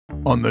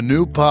On the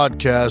new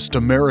podcast,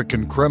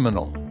 American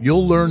Criminal,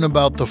 you'll learn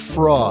about the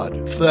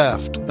fraud,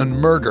 theft, and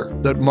murder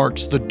that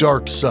marks the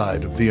dark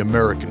side of the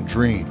American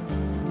dream.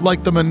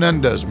 Like the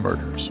Menendez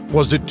murders,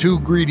 was it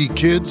two greedy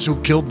kids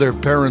who killed their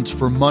parents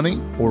for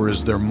money, or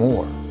is there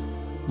more?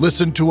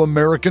 Listen to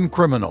American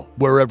Criminal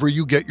wherever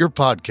you get your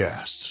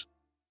podcasts.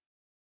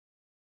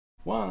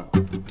 1,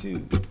 2,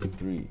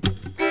 3.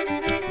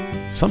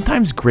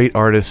 Sometimes great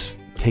artists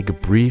take a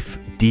brief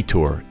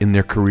detour in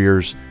their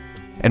careers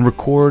and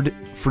record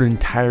for an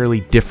entirely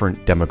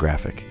different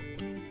demographic,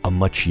 a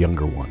much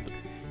younger one.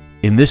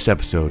 In this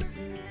episode,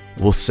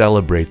 we'll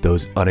celebrate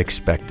those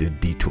unexpected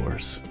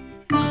detours.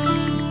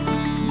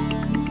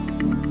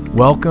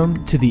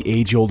 Welcome to The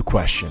Age-Old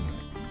Question.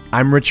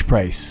 I'm Rich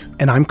Price.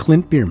 And I'm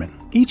Clint Bierman.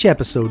 Each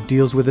episode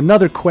deals with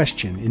another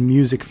question in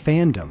music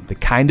fandom. The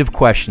kind of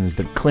questions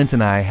that Clint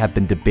and I have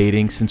been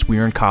debating since we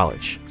were in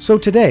college. So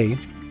today,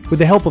 with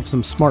the help of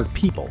some smart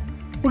people,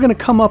 we're going to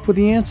come up with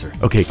the answer.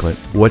 Okay, Clint,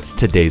 what's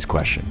today's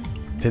question?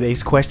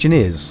 Today's question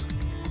is,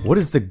 what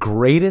is the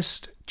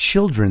greatest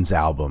children's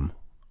album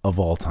of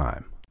all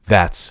time?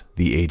 That's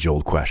the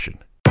age-old question.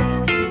 I'm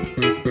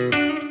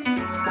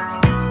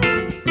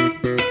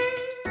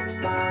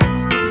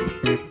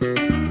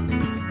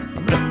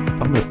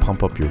gonna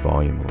pump up your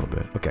volume a little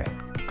bit. Okay,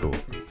 cool.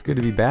 It's good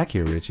to be back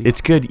here, Richie.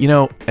 It's good,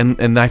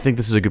 and I think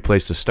this is a good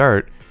place to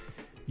start.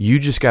 You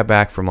just got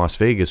back from Las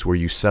Vegas where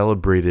you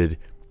celebrated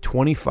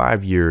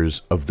 25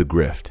 years of The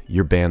Grift,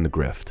 your band The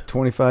Grift.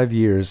 25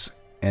 years,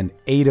 and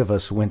 8 of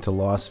us went to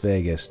Las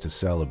Vegas to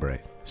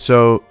celebrate.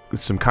 So,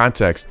 some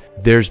context,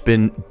 there's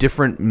been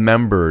different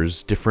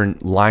members, different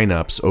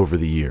lineups over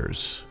the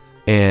years.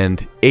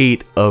 And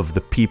 8 of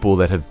the people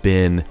that have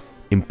been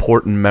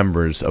important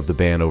members of the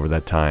band over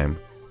that time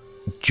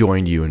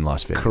joined you in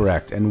Las Vegas.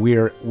 Correct. And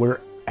we're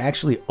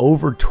actually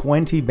over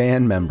 20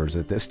 band members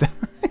at this time.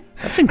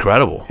 That's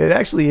incredible. It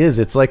actually is.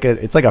 It's like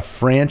a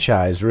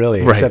franchise,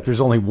 really, right. Except there's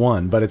only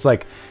one. But it's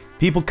like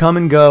people come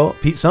and go.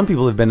 Some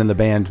people have been in the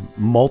band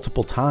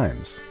multiple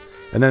times,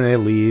 and then they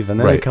leave, and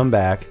then right. they come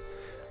back.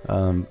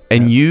 And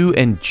you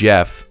and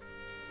Jeff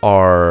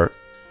are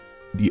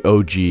the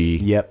OG.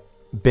 Yep.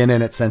 Been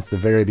in it since the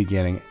very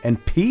beginning.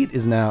 And Pete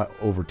is now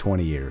over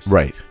 20 years.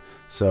 Right.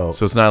 So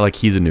it's not like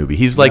he's a newbie.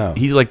 He's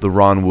like the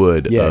Ron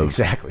Wood of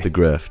exactly. The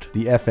Grift.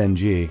 The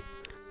FNG.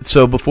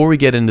 So before we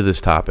get into this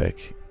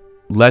topic,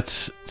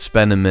 let's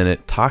spend a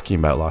minute talking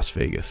about Las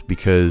Vegas,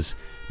 because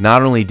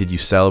not only did you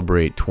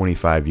celebrate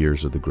 25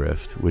 years of The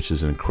Grift, which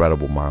is an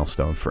incredible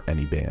milestone for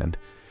any band,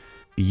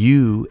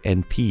 you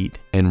and Pete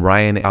and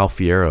Ryan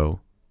Alfiero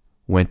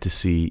went to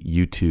see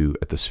U2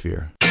 at the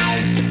Sphere.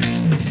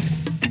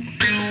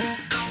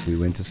 We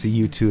went to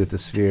see U2 at the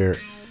Sphere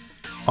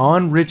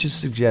on Rich's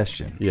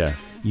suggestion. Yeah.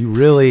 You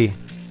really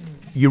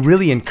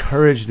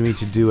encouraged me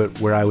to do it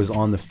where I was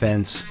on the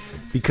fence,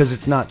 because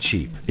it's not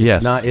cheap.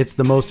 Yes. It's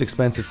the most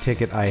expensive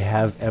ticket I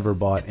have ever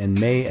bought and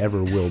may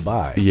ever will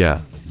buy.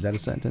 Yeah. Is that a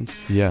sentence?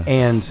 Yeah.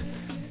 And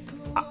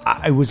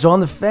I was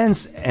on the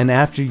fence, and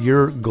after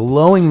your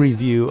glowing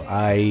review,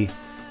 I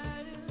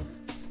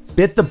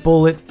bit the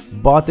bullet,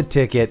 bought the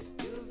ticket,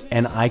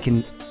 and I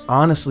can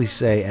honestly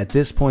say at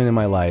this point in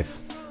my life,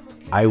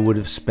 I would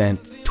have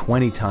spent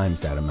 20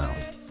 times that amount,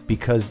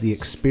 because the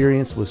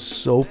experience was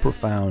so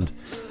profound.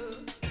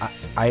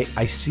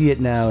 I see it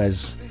now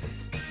as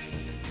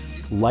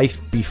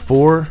life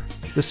before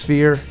the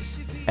Sphere,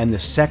 and the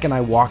second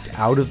I walked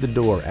out of the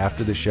door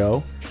after the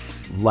show,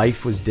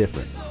 life was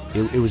different.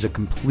 It was a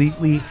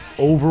completely,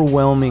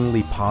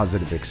 overwhelmingly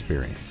positive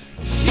experience.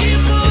 She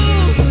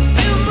moves in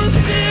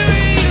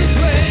mysterious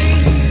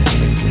ways.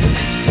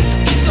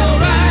 It's all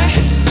right.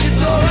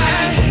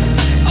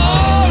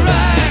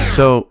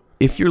 So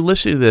if you're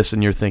listening to this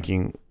and you're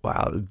thinking,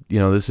 wow,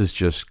 this is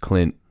just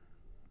Clint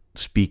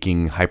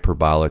speaking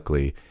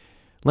hyperbolically,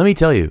 let me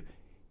tell you,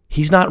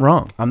 he's not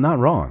wrong. I'm not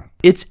wrong.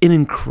 It's an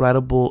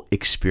incredible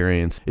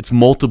experience. It's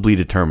multiply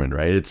determined,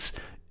 right? It's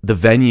the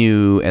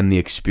venue and the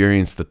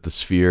experience that the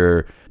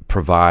Sphere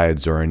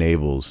provides or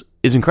enables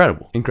is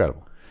incredible.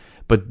 Incredible.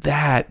 But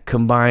that,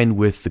 combined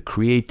with the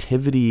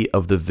creativity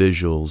of the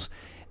visuals,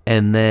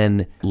 and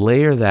then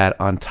layer that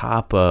on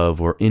top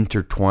of or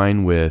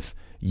intertwine with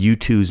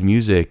U2's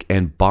music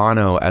and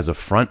Bono as a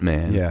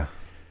frontman, Yeah.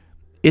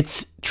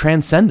 it's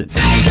transcendent.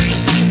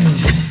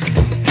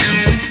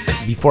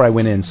 Before I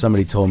went in,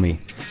 somebody told me,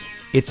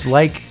 it's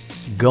like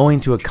going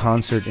to a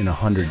concert in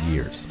 100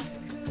 years.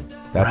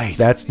 Right.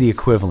 That's the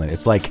equivalent.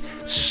 It's like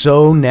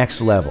so next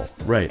level.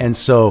 Right. And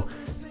so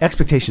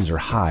expectations are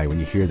high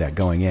when you hear that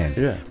going in.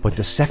 Yeah. But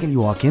the second you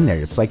walk in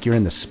there, it's like you're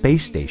in the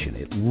space station.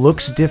 It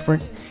looks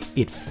different.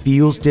 It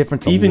feels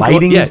different. The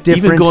lighting is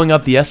different. Even going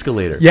up the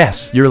escalator.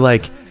 Yes. You're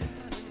like,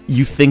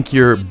 you think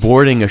you're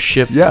boarding a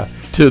ship Yeah.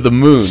 to the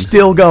moon.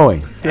 Still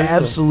going.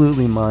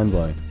 Absolutely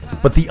mind-blowing.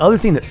 But the other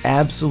thing that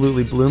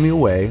absolutely blew me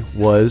away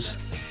was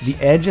The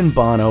Edge and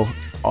Bono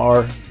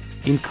are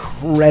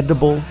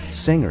incredible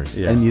singers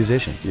and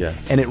musicians. Yeah.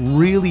 And it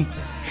really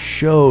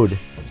showed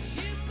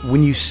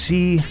when you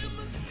see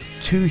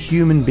two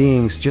human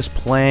beings just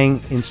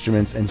playing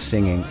instruments and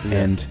singing,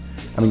 and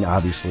I mean,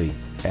 obviously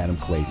Adam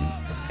Clayton.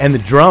 And the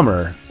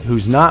drummer,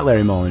 who's not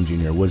Larry Mullen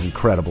Jr., was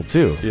incredible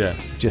too. Yeah.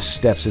 Just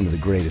steps into the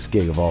greatest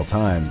gig of all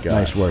time. Gosh.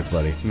 Nice work,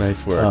 buddy.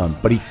 Nice work.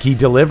 But he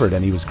delivered,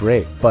 and he was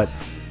great. But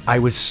I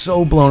was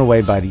so blown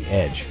away by The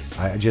Edge.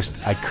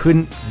 I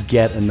couldn't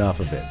get enough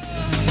of it.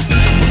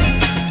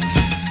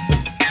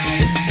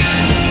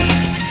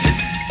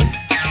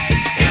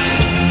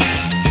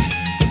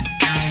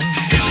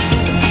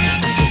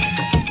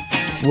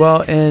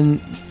 Well,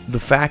 and the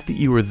fact that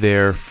you were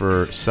there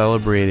for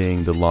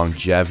celebrating the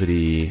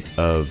longevity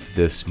of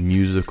this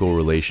musical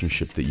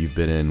relationship that you've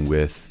been in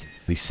with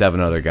these 7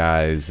 other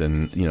guys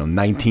and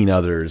 19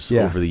 others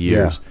over the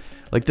years,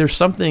 like there's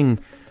something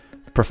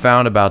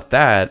profound about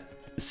that.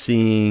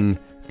 Seeing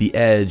The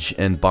Edge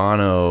and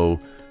Bono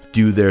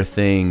do their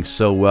thing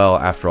so well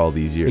after all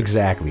these years.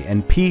 Exactly.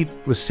 And Pete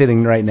was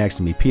sitting right next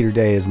to me. Peter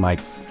Day is my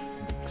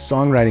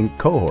songwriting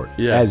cohort,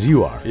 as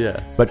you are.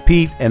 Yeah. But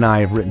Pete and I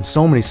have written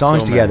so many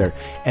songs together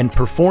and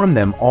performed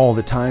them all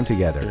the time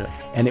together.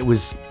 Yeah. And it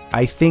was,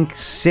 I think,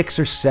 6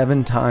 or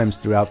 7 times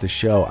throughout the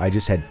show, I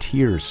just had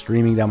tears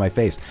streaming down my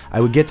face. I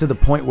would get to the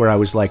point where I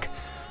was like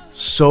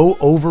so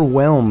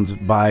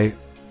overwhelmed by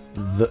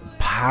the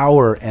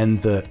power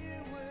and the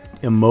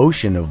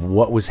emotion of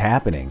what was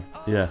happening.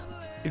 Yeah.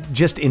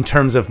 Just in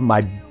terms of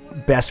my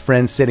best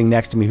friend sitting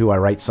next to me who I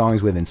write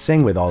songs with and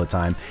sing with all the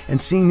time,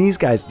 and seeing these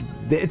guys,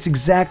 it's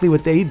exactly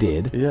what they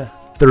did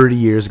 30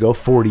 years ago,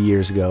 40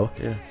 years ago.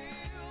 Yeah.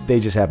 They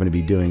just happen to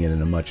be doing it in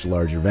a much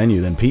larger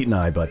venue than Pete and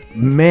I, but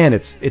man,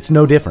 it's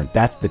no different.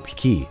 That's the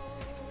key,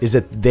 is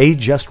that they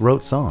just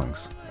wrote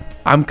songs.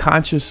 I'm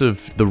conscious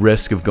of the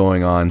risk of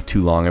going on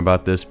too long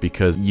about this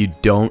because you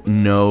don't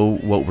know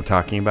what we're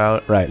talking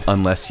about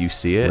unless you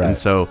see it. Right. And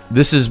so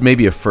this is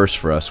maybe a first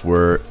for us.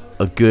 We're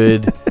a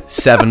good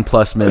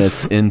 7+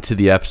 minutes into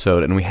the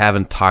episode and we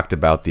haven't talked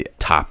about the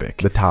topic.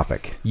 The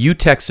topic. You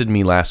texted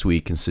me last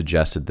week and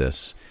suggested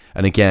this.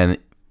 And again,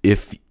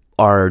 if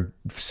our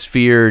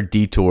sphere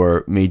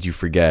detour made you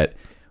forget,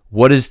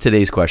 what is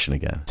today's question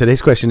again?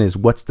 Today's question is,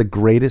 what's the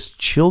greatest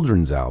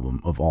children's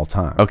album of all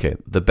time? Okay,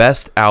 the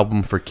best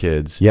album for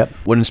kids. Yep.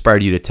 What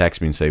inspired you to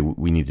text me and say,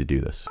 we need to do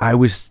this? I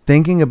was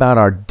thinking about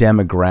our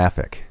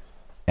demographic,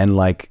 and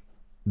like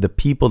the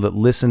people that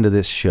listen to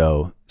this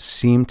show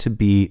seem to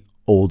be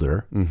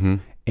older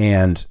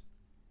and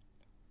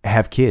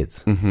have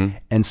kids.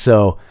 And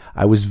so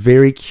I was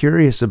very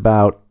curious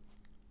about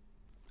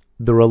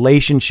the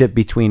relationship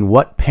between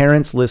what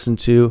parents listen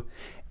to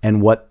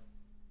and what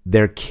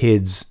their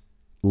kids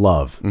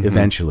love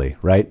eventually,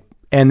 right?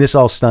 And this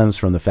all stems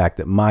from the fact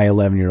that my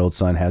 11-year-old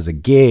son has a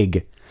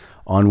gig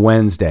on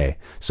Wednesday.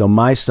 So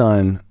my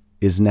son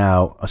is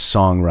now a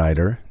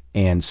songwriter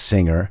and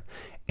singer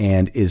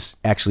and is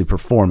actually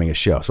performing a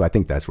show. So I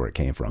think that's where it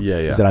came from. Yeah.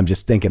 Is that I'm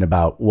just thinking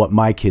about what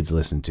my kids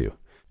listen to.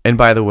 And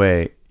by the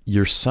way,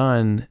 your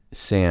son,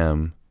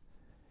 Sam,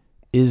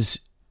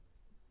 is,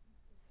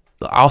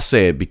 I'll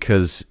say it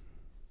because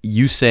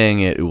you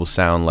saying it will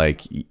sound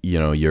like,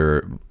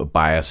 you're a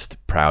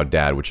biased, proud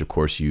dad, which of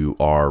course you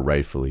are,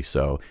 rightfully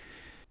so.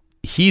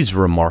 He's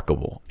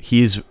remarkable.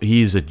 He's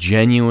a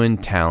genuine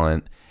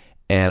talent,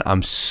 and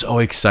I'm so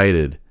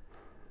excited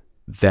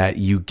that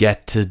you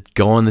get to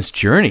go on this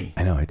journey.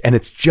 I know, and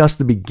it's just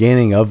the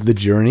beginning of the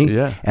journey.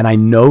 Yeah. And I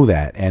know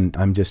that, and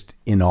I'm just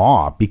in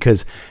awe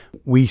because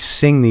we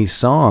sing these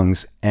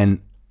songs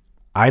and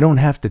I don't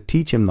have to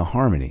teach him the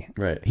harmony.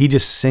 Right. He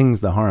just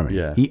sings the harmony.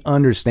 Yeah. He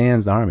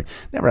understands the harmony.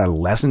 Never had a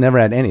lesson, never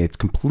had any. It's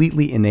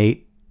completely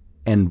innate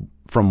and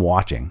from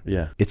watching.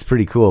 Yeah. It's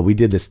pretty cool. We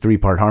did this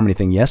 3-part harmony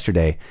thing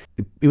yesterday.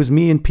 It was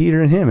me and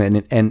Peter and him,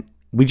 and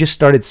we just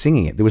started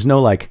singing it. There was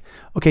no like,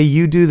 okay,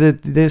 you do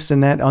this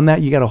and that. On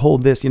that, you got to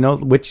hold this,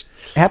 which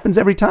happens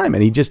every time.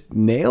 And he just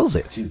nails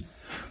it.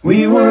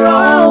 We were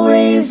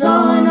always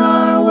on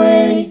our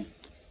way,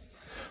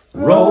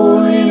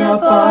 rolling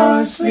up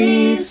our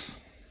sleeves,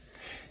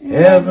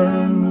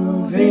 ever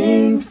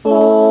moving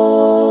forward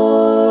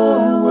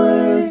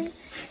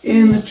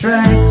in the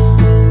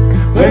tracks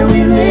where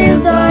we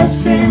lived our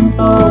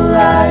simple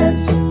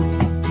lives,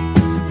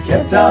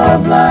 kept our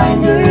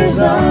blinders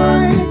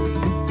on,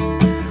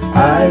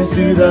 eyes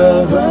to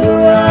the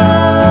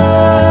horizon.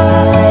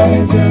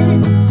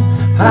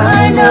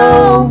 I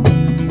know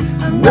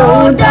I'm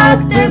no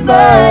doctor,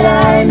 but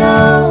I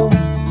know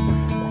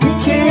we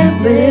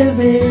can't live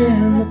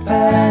in the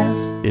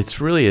past. It's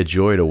really a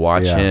joy to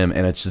watch him,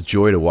 and it's a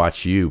joy to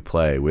watch you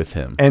play with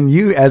him. And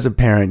you, as a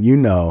parent,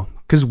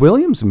 because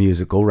William's a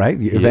musical, right?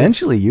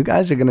 Eventually, you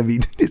guys are going to be,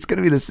 it's going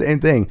to be the same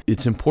thing.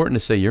 It's important to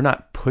say you're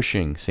not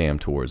pushing Sam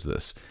towards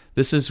this.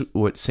 This is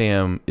what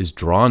Sam is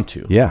drawn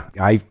to. Yeah.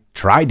 I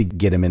tried to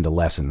get him into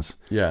lessons.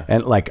 Yeah.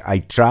 And I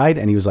tried,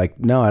 and he was like,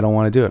 no, I don't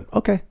want to do it.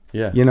 Okay.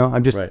 Yeah.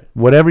 I'm just,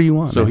 whatever you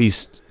want. So man.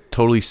 he's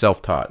totally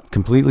self-taught.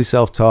 Completely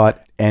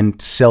self-taught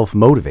and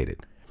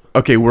self-motivated.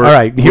 Okay, all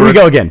right. Here we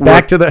go again.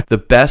 Back to the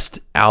best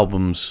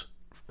albums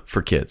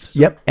for kids.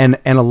 Yep, and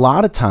a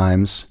lot of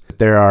times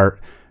there are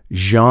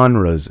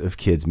genres of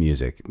kids'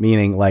 music,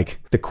 meaning like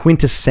the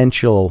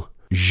quintessential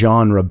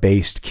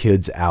genre-based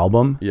kids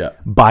album Yeah.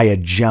 by a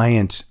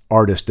giant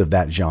artist of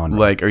that genre.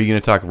 Like, are you going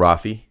to talk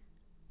Rafi?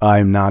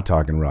 I'm not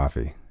talking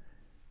Rafi.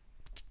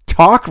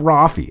 Talk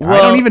Rafi. I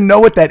Well, don't even know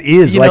what that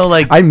is. you know,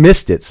 like I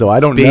missed it, so I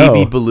don't know.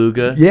 Baby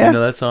Beluga. Yeah. You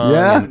know that song?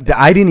 Yeah. And-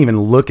 I didn't even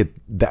look at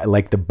that,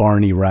 like the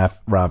Barney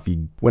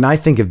Rafi. When I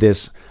think of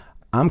this,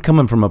 I'm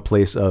coming from a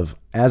place of,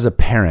 as a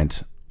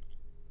parent,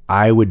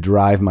 I would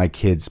drive my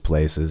kids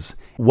places.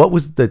 What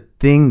was the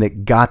thing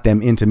that got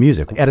them into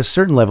music? At a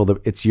certain level,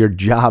 it's your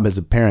job as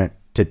a parent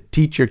to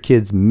teach your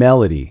kids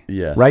melody,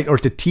 Yes. right? Or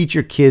to teach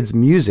your kids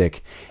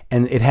music,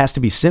 and it has to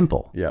be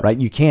simple, Yeah. right?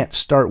 You can't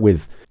start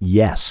with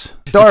yes.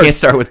 You can't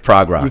start with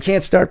prog rock. You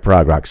can't start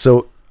prog rock.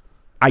 So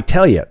I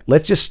tell you,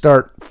 let's just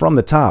start from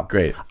the top.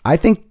 Great. I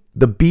think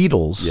the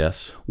Beatles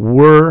Yes.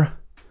 were,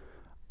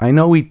 I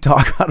know we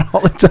talk about it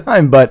all the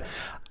time, but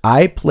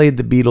I played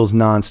the Beatles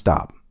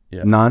nonstop.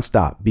 Yeah.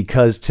 Nonstop.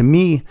 Because to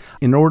me,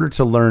 in order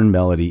to learn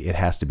melody, it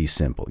has to be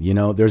simple. You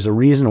know, there's a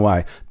reason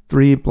why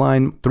Three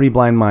Blind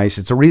Mice,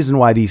 it's a reason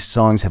why these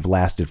songs have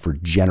lasted for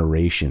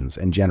generations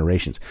and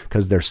generations,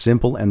 because they're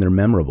simple and they're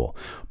memorable.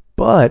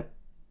 But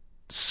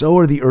so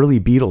are the early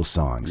Beatles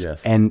songs.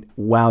 Yes. And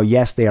while,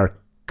 yes, they are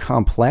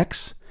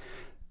complex,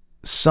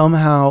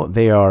 somehow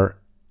they are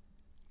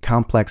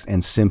complex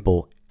and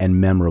simple and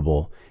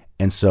memorable.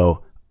 And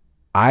so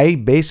I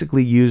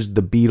basically used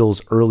the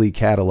Beatles' early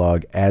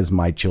catalog as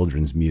my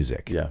children's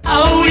music. Yeah.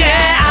 Oh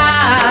yeah,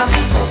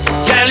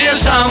 I'll tell you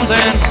something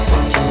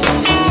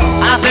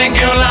I think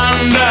you'll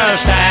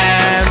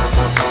understand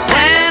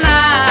when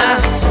I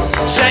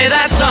say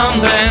that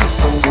something.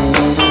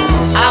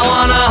 I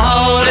wanna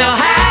hold your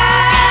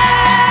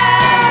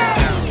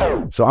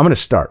hand. So I'm going to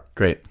start.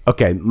 Great.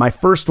 Okay, my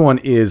first one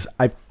is,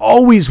 I've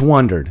always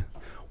wondered,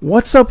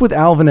 what's up with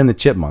Alvin and the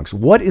Chipmunks?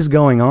 What is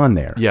going on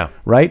there? Yeah.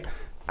 Right?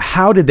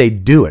 How did they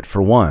do it,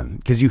 for one?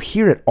 Because you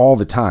hear it all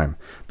the time.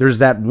 There's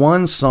that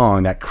one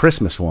song, that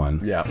Christmas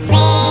one. Yeah.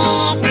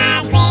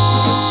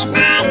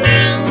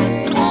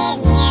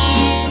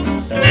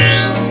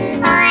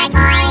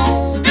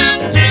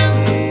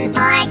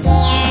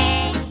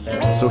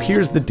 So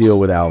here's the deal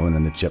with Alvin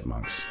and the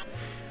Chipmunks.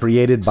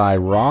 Created by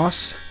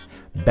Ross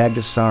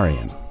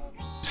Bagdasarian.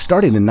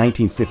 Started in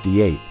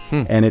 1958,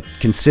 and it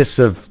consists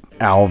of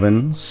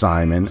Alvin,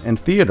 Simon, and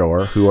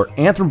Theodore, who are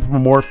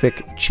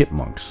anthropomorphic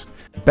chipmunks.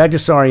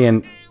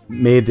 Bagdasarian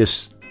made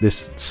this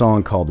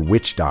song called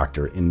Witch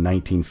Doctor in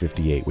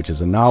 1958, which is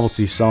a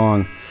novelty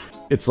song.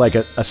 It's like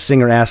a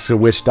singer asks a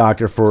witch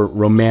doctor for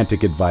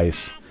romantic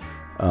advice,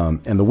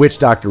 and the witch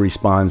doctor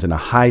responds in a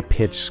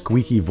high-pitched,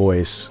 squeaky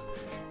voice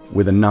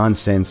with a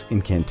nonsense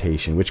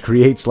incantation, which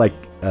creates like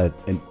a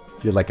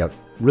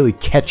really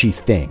catchy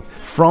thing.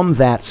 From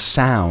that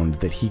sound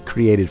that he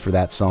created for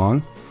that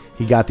song,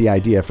 he got the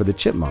idea for the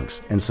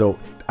Chipmunks. And so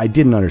I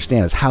didn't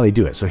understand is how they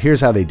do it. So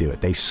here's how they do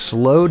it. They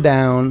slow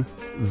down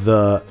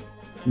the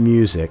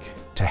music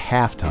to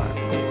halftime.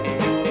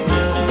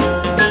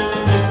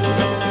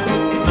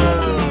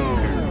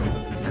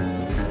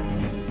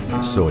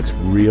 So it's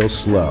real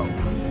slow.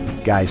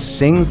 Guy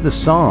sings the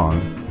song.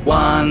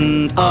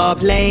 Want a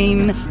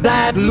plane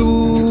that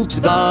loops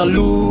the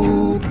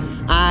loop.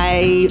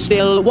 I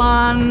still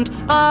want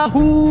a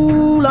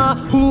hula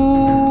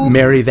hoop.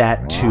 Marry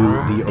that to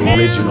the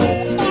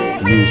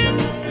original music.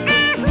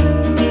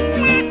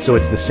 So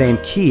it's the same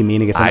key,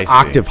 meaning it's I an see.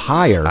 octave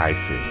higher. I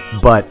see.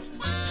 But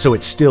so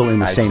it's still in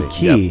the I same see.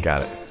 key. Yep,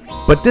 got it.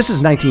 But this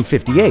is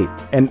 1958,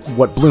 and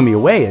what blew me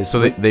away is So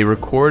they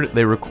record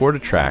a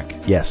track.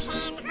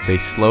 yes, They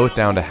slow it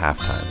down to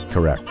halftime.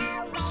 correct.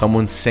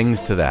 Someone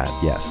sings to that.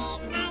 Yes.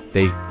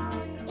 They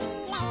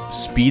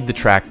speed the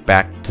track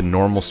back to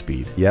normal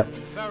speed. Yep.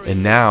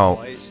 And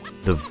now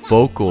the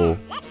vocal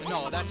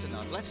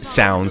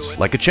sounds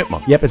like a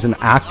chipmunk. Yep, it's an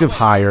octave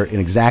higher, an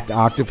exact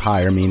octave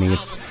higher, meaning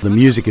the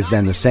music is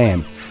then the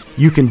same.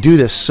 You can do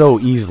this so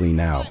easily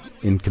now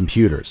in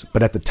computers,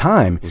 but at the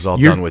time It was all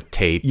you're- done with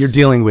tapes. You're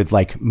dealing with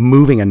like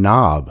moving a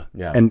knob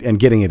Yeah. and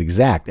getting it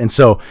exact. And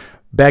so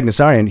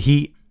Bagdasarian,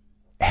 he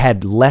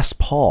had Les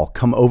Paul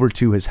come over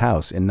to his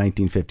house in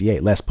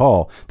 1958. Les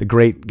Paul, the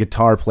great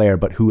guitar player,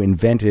 but who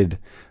invented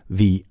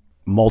the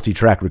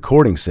multi-track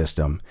recording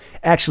system,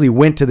 actually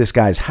went to this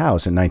guy's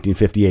house in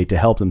 1958 to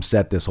help him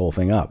set this whole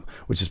thing up,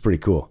 which is pretty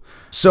cool.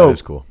 So That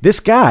is cool. This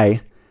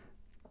guy,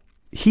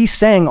 he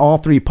sang all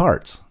three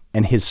parts,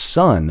 and his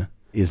son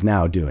is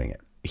now doing it.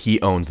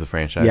 He owns the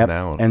franchise Yep.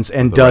 now. and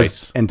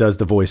the does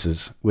the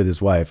voices with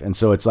his wife, and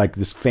so it's like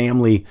this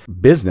family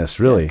business,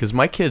 really. Because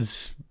my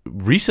kids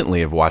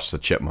recently have watched the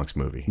Chipmunks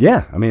movie.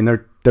 Yeah, I mean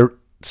they're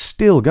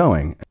still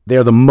going. They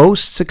are the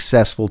most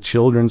successful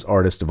children's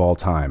artist of all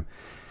time.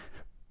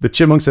 The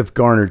Chipmunks have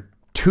garnered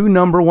 2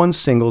 number 1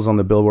 singles on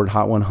the Billboard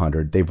Hot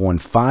 100. They've won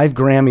 5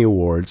 Grammy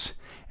Awards,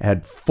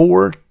 had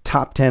 4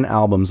 top 10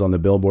 albums on the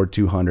Billboard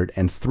 200,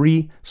 and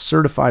 3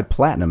 certified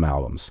platinum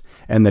albums.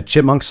 And the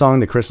Chipmunk song,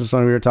 the Christmas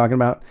song we were talking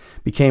about,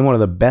 became one of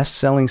the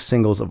best-selling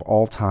singles of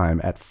all time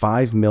at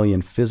 5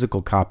 million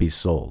physical copies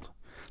sold.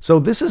 So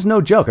this is no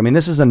joke. I mean,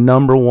 this is a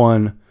number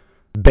 1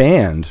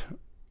 band,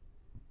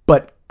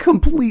 but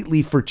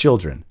completely for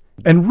children.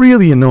 And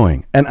really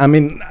annoying. And I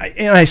mean,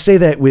 I say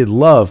that with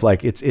love.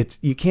 Like it's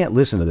you can't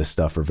listen to this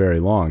stuff for very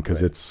long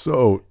because it's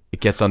so It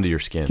gets under your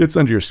skin. gets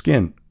under your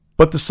skin.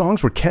 But the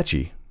songs were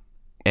catchy.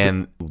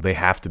 And they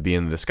have to be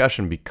in the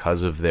discussion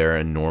because of their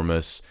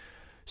enormous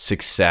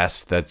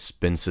success that's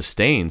been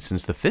sustained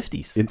since the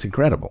 50s. It's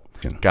incredible.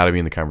 Got to be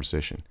in the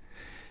conversation.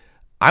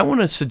 I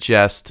want to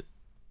suggest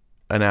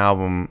an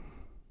album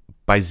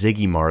by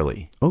Ziggy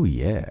Marley. Oh,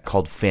 yeah.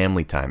 Called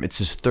Family Time. It's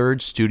his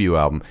third studio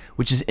album,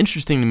 which is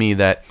interesting to me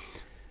that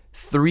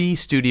 3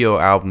 studio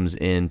albums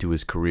into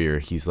his career,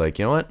 he's like,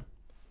 you know what?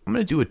 I'm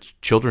going to do a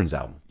children's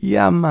album.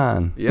 Yeah,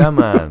 man. Yeah,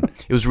 man.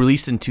 It was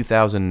released in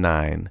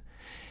 2009,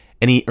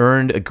 and he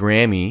earned a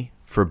Grammy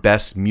for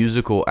Best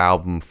Musical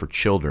Album for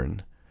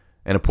Children,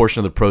 and a portion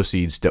of the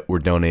proceeds were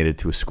donated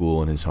to a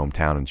school in his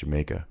hometown in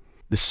Jamaica.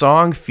 The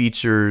song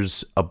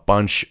features a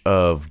bunch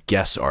of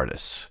guest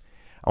artists.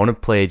 I want to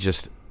play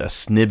just a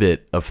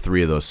snippet of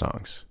 3 of those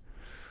songs.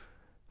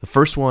 The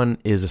first one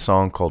is a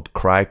song called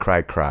Cry,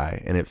 Cry,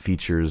 Cry, and it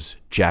features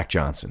Jack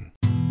Johnson.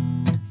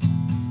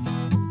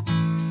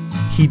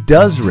 He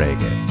does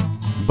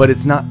reggae, but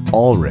it's not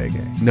all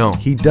reggae. No.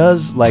 He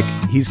does, like,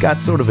 he's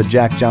got sort of a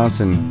Jack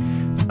Johnson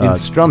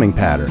strumming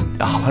pattern.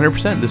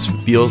 100%. This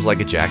feels like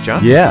a Jack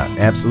Johnson Yeah, song.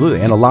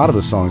 absolutely. And a lot of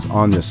the songs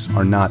on this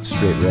are not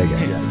straight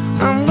reggae.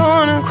 I'm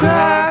gonna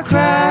cry,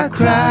 cry,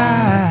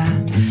 cry.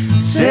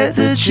 Set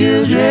the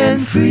children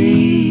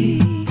free.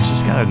 It's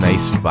just got a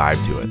nice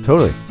vibe to it.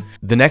 Totally.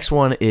 The next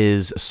one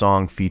is a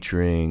song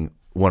featuring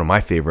one of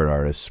my favorite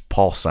artists,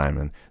 Paul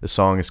Simon. The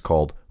song is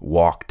called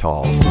Walk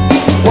Tall.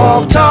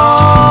 Walk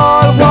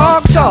tall,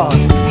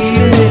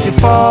 even if you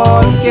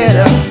fall, get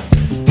up.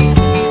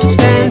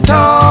 Stand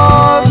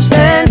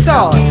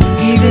tall,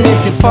 even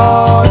if you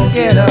fall,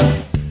 get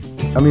up.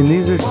 I mean,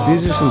 these are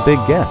some big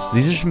guests.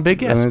 These are some big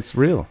guests. And it's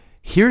real.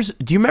 Do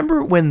you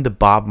remember when the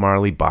Bob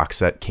Marley box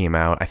set came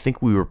out? I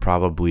think we were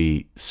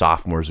probably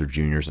sophomores or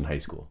juniors in high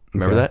school.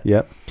 Remember that?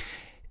 Yep.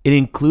 It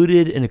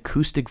included an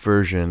acoustic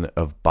version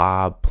of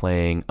Bob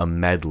playing a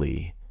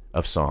medley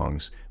of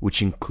songs,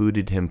 which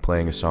included him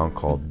playing a song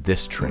called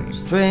This Train.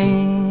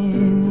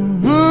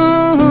 Train,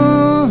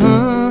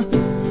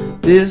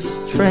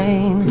 this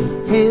train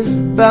is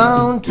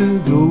bound to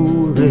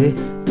glory.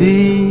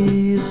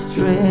 This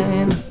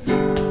train,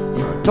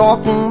 I'm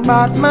talking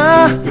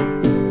about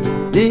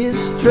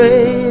this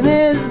train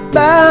is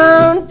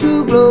bound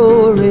to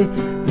glory.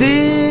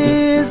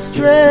 This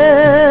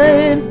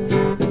train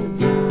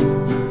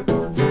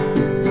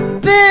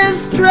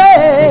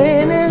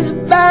is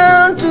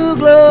bound to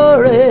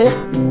glory.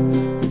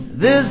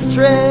 This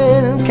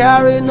train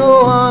carry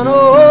no one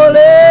holy.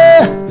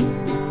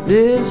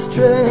 This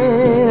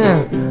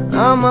train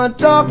I'm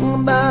talking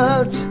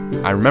about.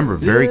 I remember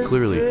very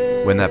clearly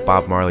when that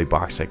Bob Marley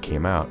box set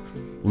came out,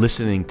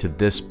 listening to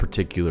this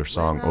particular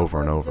song over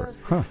and over.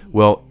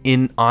 Well,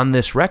 on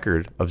this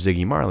record of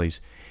Ziggy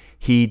Marley's,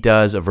 he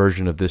does a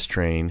version of This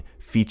Train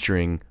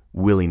featuring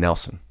Willie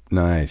Nelson.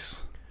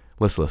 Nice.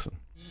 Let's listen.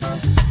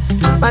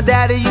 My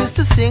daddy used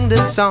to sing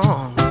this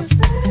song.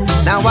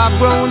 Now I've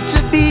grown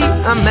to be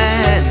a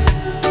man.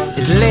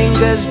 It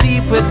lingers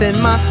deep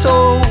within my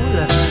soul.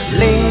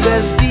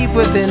 Lingers deep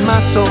within my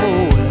soul.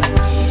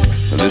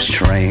 This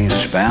train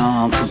is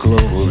bound for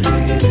glory.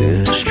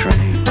 This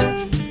train.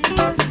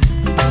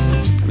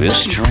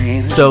 This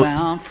train is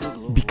bound for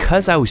glory.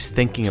 Because I was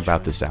thinking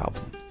about this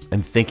album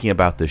and thinking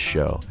about this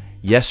show,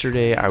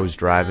 yesterday I was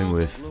driving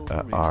with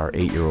our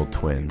 8-year-old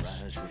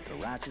twins,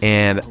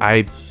 and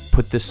I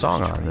put this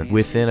song on. And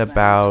within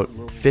about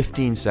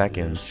 15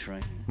 seconds,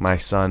 my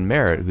son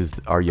Merritt, who's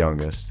our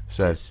youngest,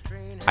 says,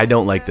 I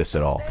don't like this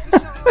at all.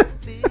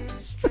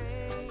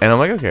 And I'm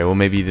like, okay, well,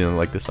 maybe you didn't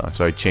like this song.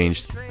 So I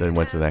changed, then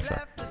went to the next song.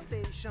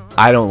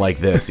 I don't like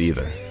this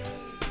either.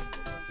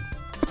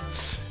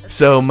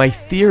 So my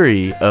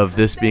theory of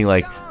this being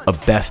like a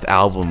best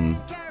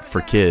album for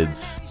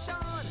kids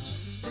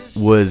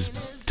was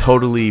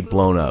totally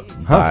blown up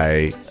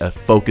by a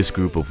focus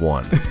group of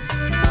one.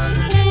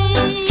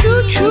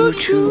 Choo choo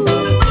choo.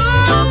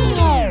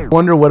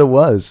 Wonder what it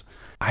was.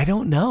 I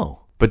don't know.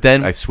 But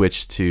then I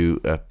switched to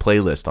a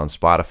playlist on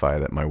Spotify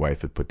that my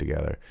wife had put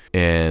together.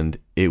 And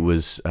it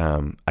was,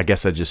 I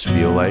Guess I Just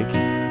Feel Like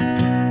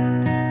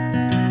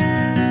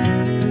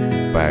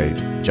by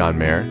John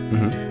Mayer.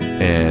 Mm-hmm.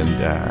 And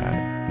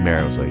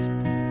Mayer was like,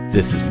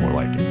 this is more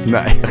like it.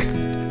 Nice.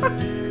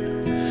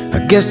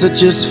 I guess I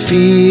just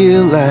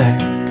feel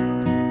like.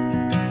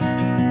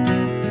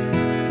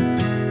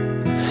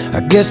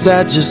 I guess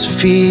I just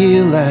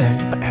feel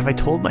like. Have I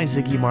told my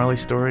Ziggy Marley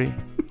story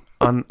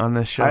on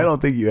this show? I don't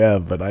think you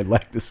have, but I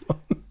like this one.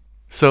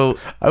 So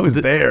I was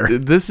there.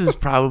 This is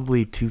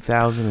probably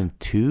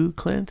 2002,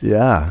 Clint?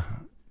 Yeah.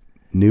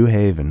 New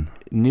Haven.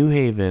 New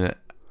Haven.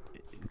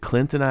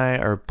 Clint and I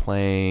are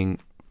playing.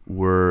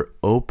 We're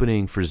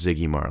opening for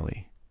Ziggy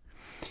Marley.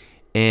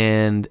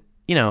 And,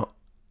 you know,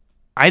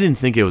 I didn't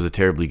think it was a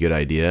terribly good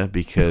idea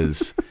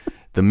because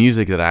the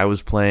music that I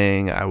was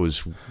playing, I was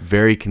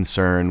very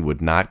concerned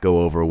would not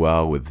go over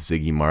well with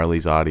Ziggy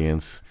Marley's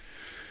audience.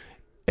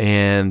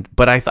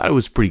 But I thought it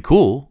was pretty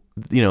cool.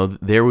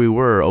 there we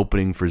were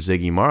opening for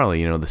Ziggy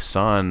Marley, the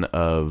son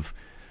of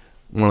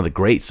one of the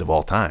greats of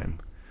all time.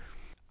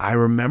 I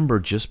remember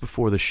just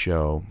before the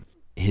show,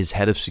 his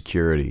head of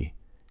security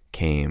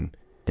came,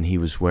 and he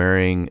was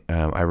wearing,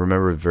 I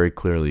remember it very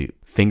clearly,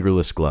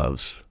 fingerless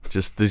gloves.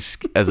 Just this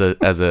as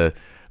a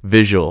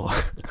visual.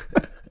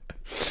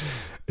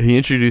 He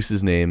introduced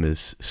his name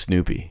as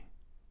Snoopy.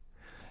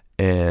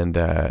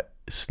 And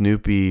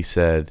Snoopy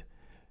said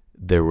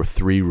there were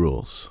 3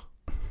 rules.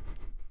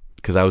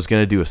 Because I was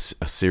going to do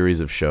a series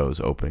of shows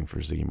opening for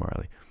Ziggy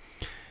Marley.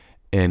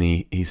 And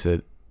he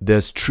said,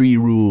 there's 3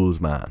 rules,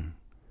 man.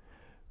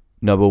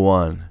 Number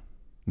 1,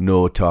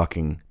 no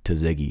talking to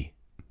Ziggy.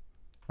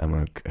 I'm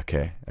like,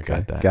 okay, I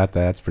got that. Got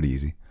that. That's pretty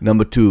easy.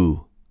 Number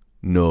 2,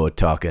 no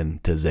talking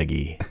to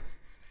Ziggy.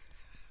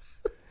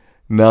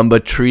 Number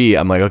 3,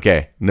 I'm like,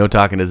 okay, no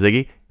talking to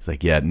Ziggy? He's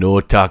like, yeah, no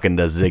talking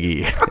to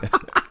Ziggy.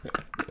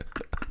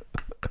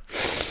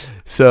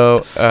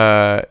 So,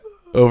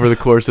 over the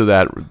course of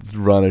that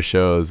run of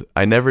shows,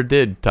 I never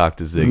did talk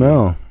to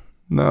Ziggy.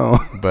 No.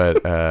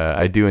 But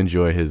I do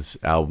enjoy his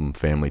album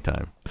Family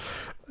Time.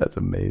 That's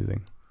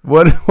amazing.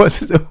 What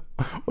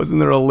wasn't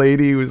there a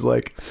lady who was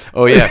like,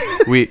 oh yeah,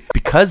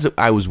 because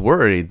I was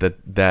worried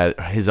that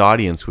his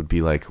audience would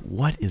be like,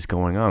 what is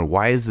going on?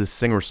 Why is this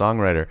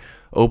singer-songwriter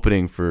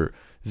opening for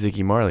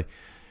Ziggy Marley?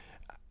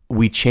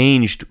 We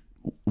changed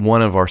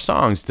one of our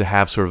songs to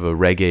have sort of a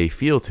reggae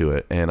feel to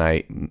it, and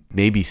I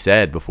maybe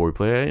said before we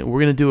played, hey, we're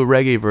going to do a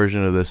reggae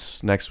version of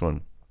this next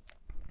one.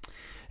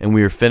 And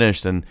we were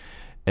finished, and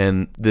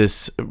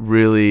this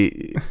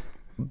really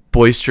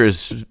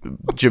boisterous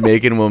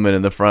Jamaican woman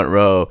in the front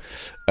row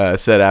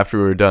said after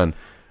we were done,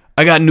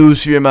 I got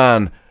news for you,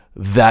 man.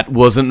 That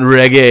wasn't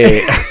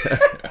reggae.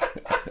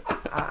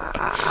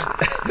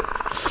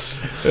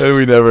 And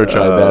we never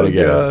tried that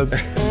again. God.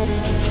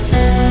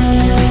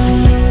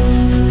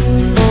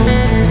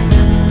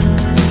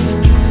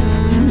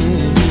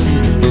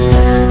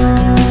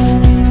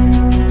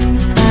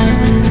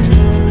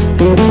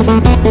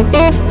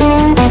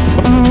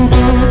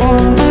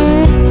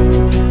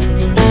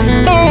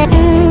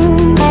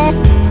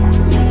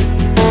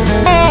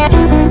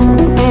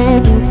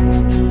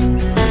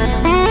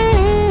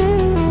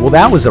 Well,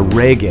 that was a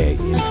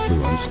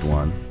reggae-influenced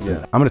one.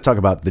 Yeah. I'm going to talk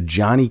about the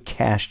Johnny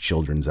Cash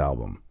Children's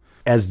Album.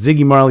 As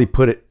Ziggy Marley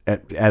put it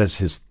as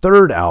his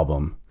 3rd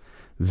album,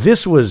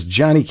 this was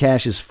Johnny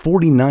Cash's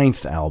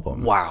 49th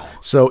album. Wow.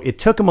 So it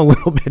took him a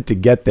little bit to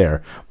get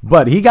there,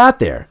 but he got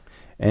there.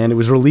 And it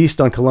was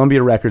released on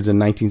Columbia Records in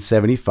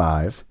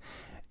 1975.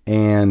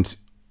 And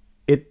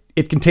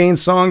it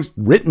contains songs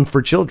written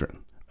for children.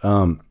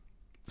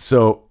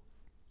 So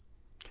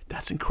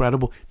that's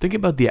incredible. Think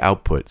about the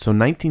output. So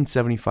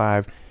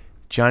 1975,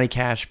 Johnny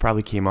Cash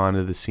probably came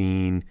onto the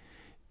scene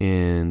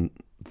in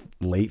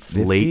late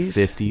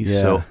 50s.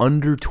 Yeah. So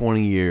under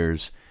 20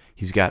 years,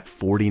 he's got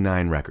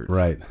 49 records.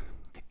 Right.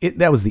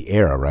 That was the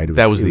era, right?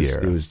 It was the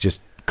era. It was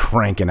just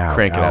cranking out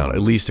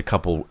at least a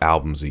couple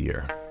albums a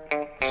year.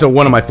 So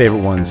one of my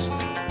favorite ones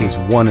is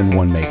 1 and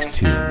 1 makes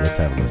 2. Let's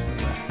have a listen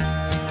to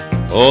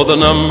that. Oh, the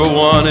number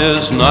 1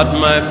 is not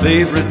my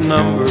favorite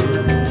number,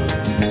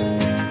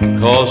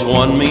 'cause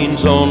 1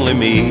 means only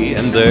me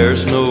and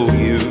there's no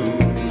you.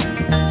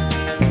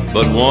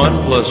 But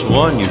 1 plus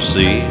 1, you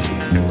see,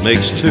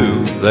 makes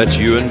 2, that's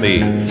you and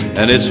me.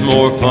 And it's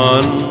more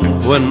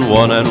fun when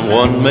 1 and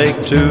 1 make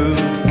 2.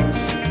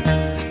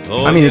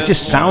 Oh, I mean, it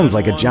just sounds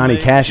like a Johnny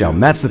Cash album.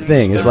 That's the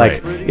thing. It's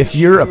like, if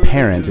you're a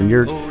parent and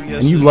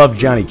you love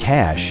Johnny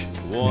Cash,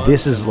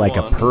 this is like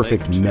a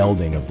perfect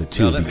melding of the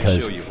two,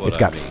 because it's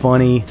got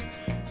funny,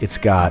 it's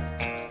got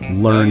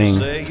learning,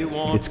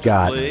 it's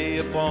got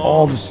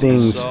all the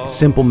things,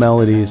 simple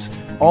melodies,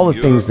 all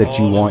the things that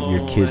you want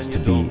your kids to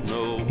be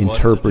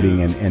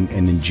interpreting and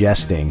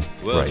ingesting.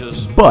 Right.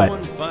 But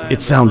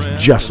it sounds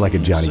just like a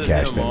Johnny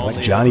Cash thing. Like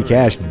Johnny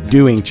Cash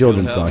doing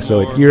children's songs.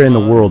 So you're in the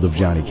world of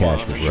Johnny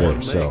Cash for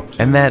sure. So,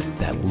 and that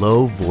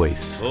low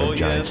voice of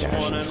Johnny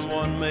Cash's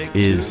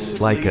is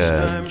like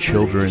a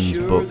children's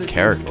book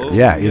character.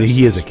 Yeah,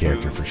 he is a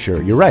character for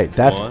sure. You're right.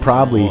 That's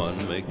probably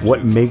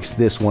what makes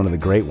this one of the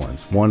great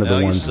ones. One of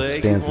the ones that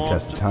stands the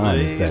test of time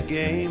is that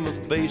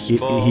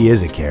he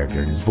is a character.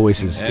 And his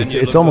voice is,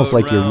 it's almost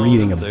like you're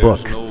reading a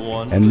book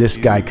and this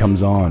guy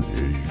comes on.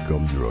 Here you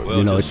come,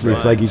 you know, it's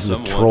like he's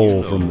the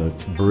troll from the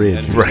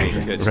bridge. Right.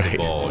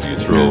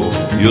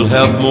 You'll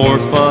have more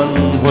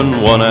fun when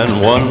 1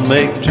 and 1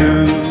 make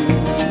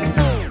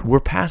 2. We're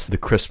past the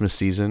Christmas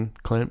season,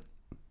 Clint,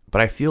 but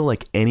I feel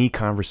like any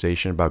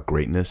conversation about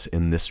greatness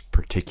in this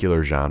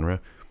particular genre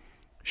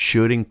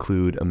should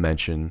include a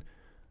mention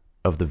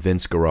of the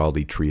Vince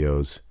Guaraldi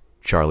Trio's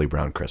Charlie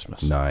Brown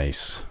Christmas.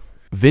 Nice.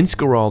 Vince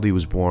Guaraldi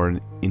was born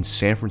in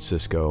San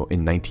Francisco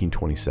in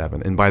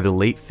 1927, and by the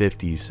late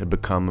 50s had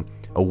become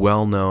a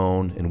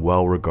well-known and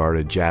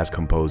well-regarded jazz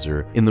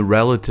composer in the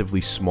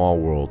relatively small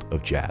world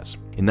of jazz.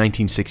 In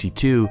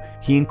 1962,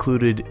 he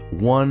included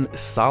one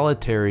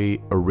solitary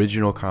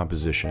original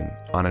composition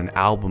on an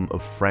album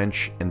of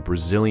French and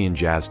Brazilian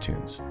jazz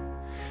tunes.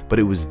 But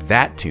it was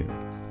that tune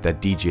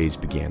that DJs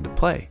began to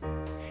play.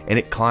 and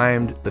it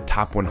climbed the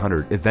top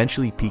 100,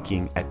 eventually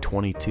peaking at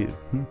 22.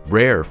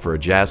 Rare for a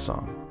jazz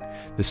song.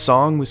 The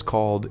song was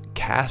called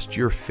Cast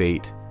Your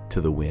Fate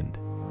to the Wind.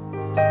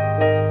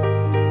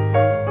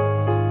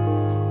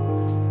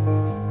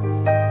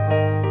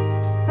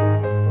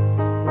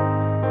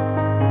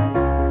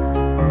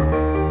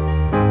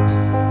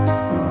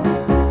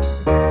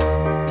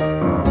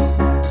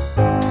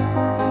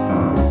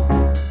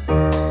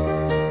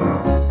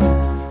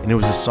 And it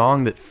was a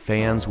song that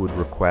fans would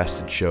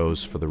request at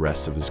shows for the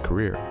rest of his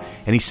career.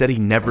 And he said he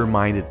never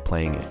minded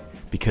playing it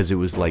because it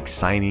was like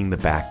signing the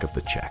back of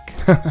the check.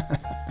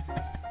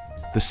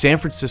 The San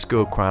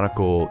Francisco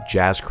Chronicle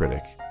jazz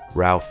critic,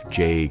 Ralph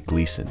J.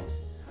 Gleason,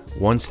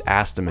 once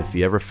asked him if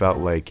he ever felt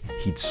like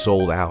he'd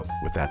sold out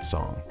with that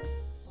song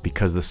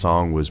because the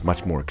song was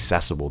much more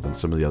accessible than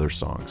some of the other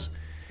songs.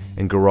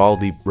 And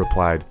Guaraldi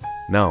replied,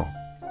 "No,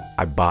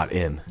 I bought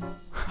in."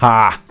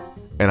 Ha!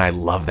 And I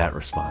love that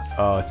response.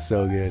 Oh, it's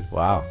so good.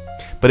 Wow.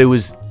 But it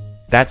was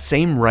that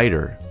same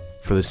writer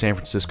for the San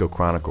Francisco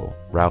Chronicle,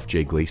 Ralph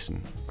J.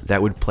 Gleason,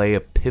 that would play a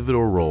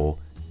pivotal role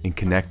in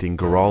connecting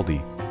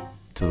Guaraldi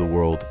to the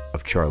world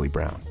of Charlie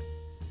Brown.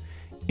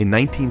 In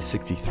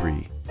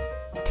 1963,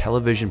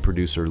 television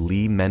producer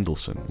Lee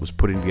Mendelson was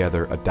putting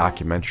together a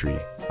documentary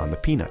on the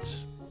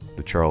Peanuts,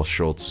 the Charles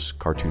Schulz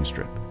cartoon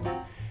strip.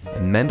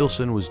 And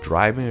Mendelson was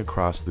driving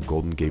across the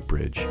Golden Gate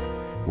Bridge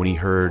when he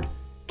heard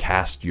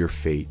Cast Your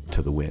Fate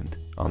to the Wind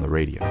on the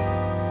radio.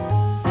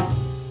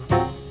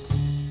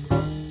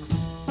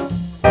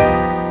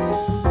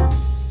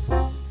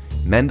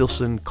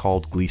 Mendelson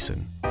called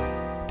Gleason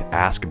to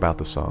ask about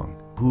the song.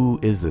 Who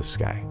is this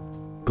guy?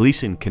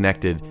 Gleason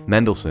connected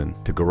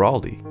Mendelson to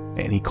Guaraldi,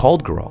 and he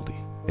called Guaraldi,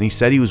 and he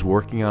said he was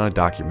working on a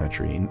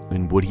documentary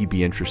and would he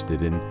be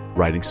interested in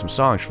writing some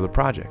songs for the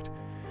project.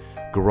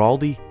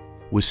 Guaraldi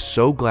was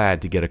so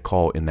glad to get a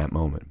call in that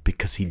moment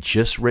because he'd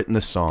just written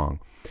a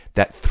song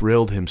that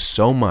thrilled him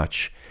so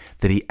much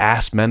that he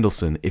asked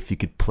Mendelson if he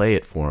could play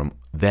it for him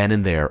then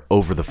and there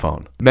over the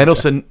phone.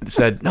 Mendelson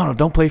said, no,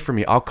 don't play for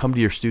me. I'll come to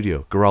your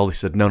studio. Guaraldi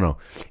said, no.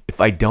 If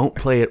I don't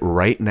play it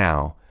right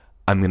now,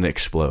 I'm going to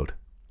explode.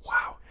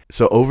 Wow.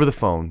 So over the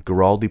phone,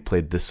 Guaraldi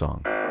played this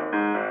song.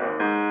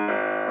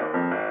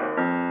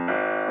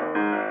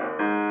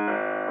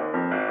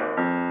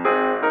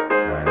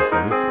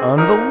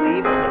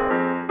 Unbelievable.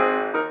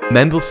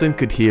 Mendelson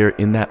could hear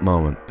in that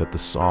moment that the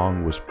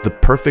song was the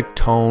perfect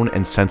tone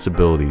and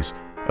sensibilities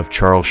of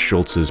Charles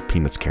Schulz's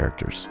Peanuts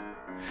characters.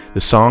 The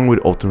song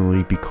would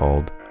ultimately be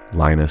called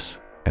Linus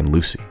and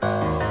Lucy.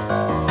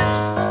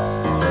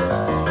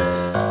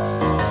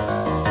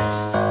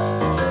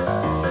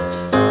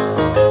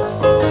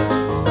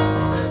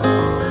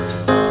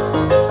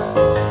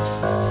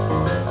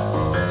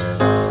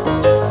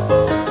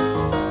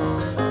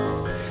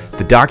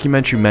 The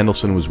documentary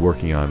Mendelson was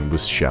working on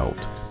was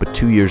shelved, but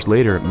 2 years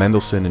later,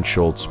 Mendelson and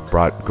Schulz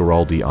brought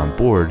Guaraldi on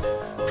board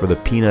for the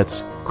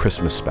Peanuts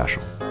Christmas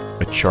special,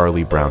 A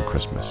Charlie Brown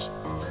Christmas.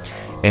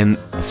 And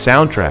the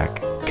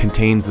soundtrack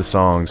contains the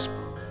songs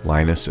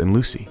Linus and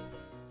Lucy,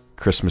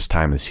 Christmas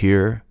Time is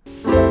Here,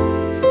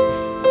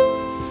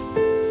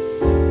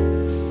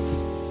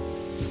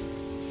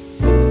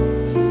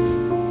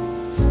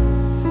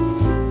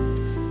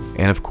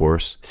 and of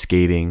course,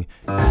 Skating.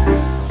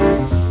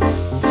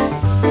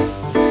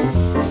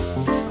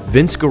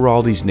 Vince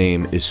Guaraldi's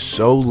name is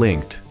so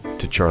linked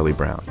to Charlie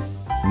Brown.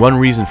 One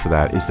reason for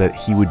that is that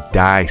he would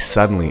die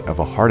suddenly of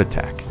a heart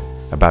attack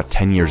about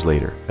 10 years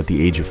later at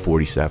the age of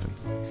 47.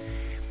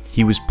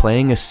 He was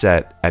playing a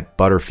set at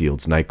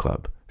Butterfield's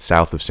nightclub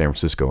south of San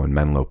Francisco in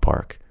Menlo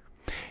Park.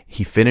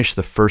 He finished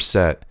the first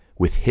set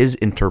with his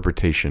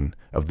interpretation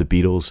of the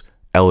Beatles'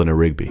 Eleanor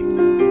Rigby.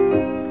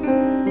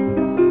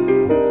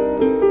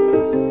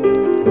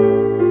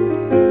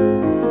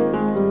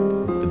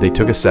 They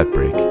took a set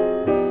break,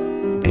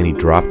 and he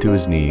dropped to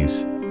his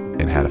knees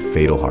and had a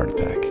fatal heart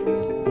attack.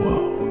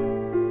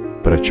 Whoa.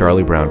 But A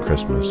Charlie Brown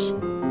Christmas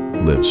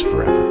lives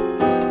forever.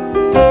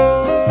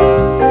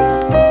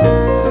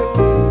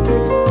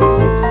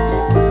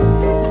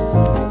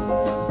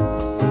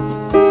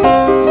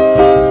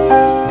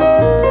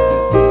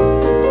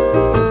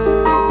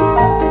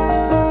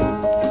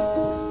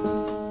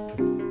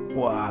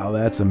 Wow,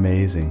 that's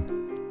amazing.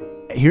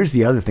 Here's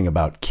the other thing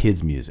about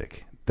kids'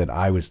 music that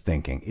I was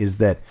thinking is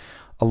that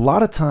a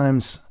lot of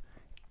times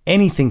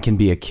anything can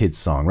be a kid's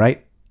song,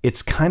 right?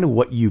 It's kind of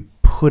what you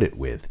put it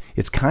with.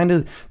 It's kind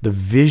of the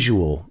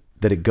visual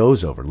that it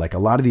goes over. Like a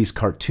lot of these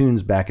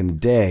cartoons back in the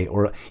day,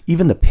 or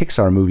even the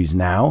Pixar movies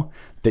now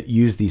that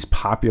use these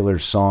popular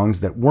songs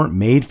that weren't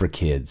made for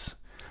kids,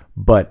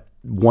 but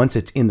once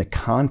it's in the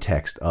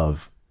context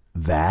of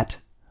that,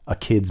 a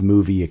kid's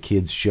movie, a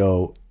kid's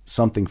show,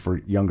 something for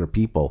younger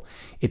people,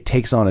 it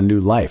takes on a new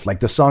life. Like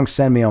the song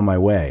Send Me On My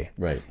Way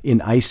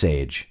in Ice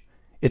Age.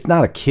 It's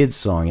not a kid's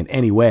song in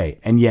any way,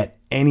 and yet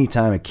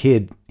anytime a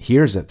kid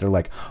hears it, they're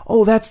like,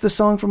 oh, that's the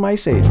song from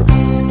Ice Age. On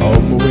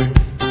my way.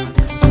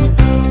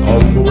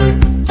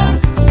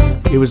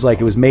 It was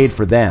like it was made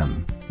for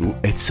them,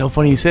 It's so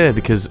funny you say that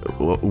because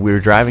we were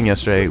driving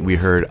yesterday. We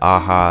heard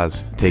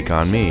Aha's "Take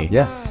on Me."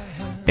 Yeah.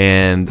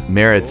 And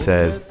Merritt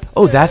said,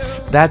 "Oh,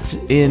 that's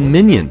in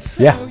Minions."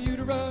 Yeah.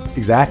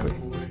 Exactly.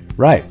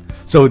 Right.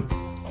 So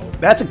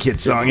that's a kid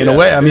song in a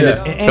way. I mean,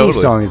 any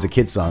totally. song is a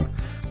kid song.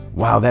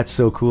 Wow, that's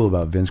so cool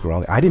about Vince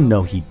Guaraldi. I didn't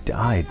know he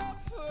died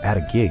at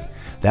a gig.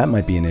 That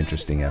might be an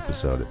interesting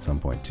episode at some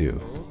point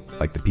too.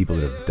 Like the people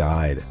that have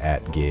died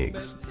at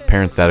gigs.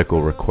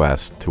 Parenthetical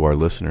request to our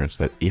listeners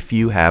that if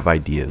you have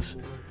ideas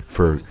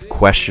for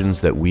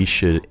questions that we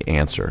should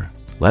answer,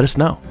 let us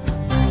know.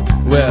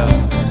 Well,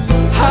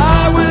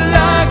 I would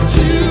like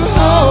to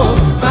hold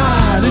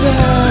my little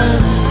hand.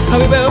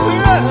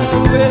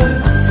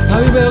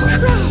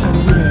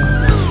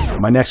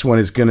 My next one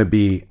is going to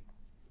be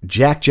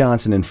Jack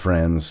Johnson and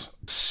Friends,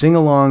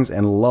 sing-alongs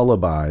and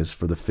lullabies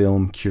for the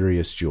film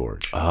Curious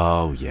George.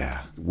 Oh,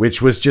 yeah.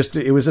 Which was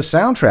it was a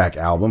soundtrack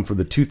album for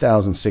the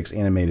 2006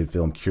 animated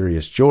film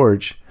Curious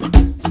George.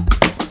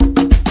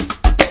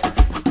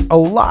 A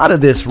lot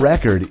of this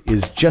record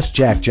is just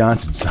Jack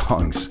Johnson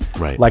songs.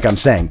 Right. Like I'm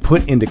saying,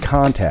 put into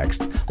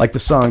context. Like the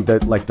song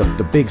that, like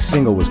the big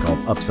single was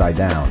called Upside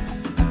Down.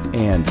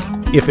 And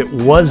if it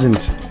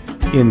wasn't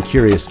in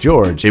Curious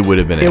George, it would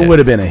have been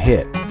a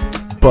hit.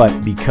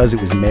 But because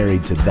it was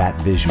married to that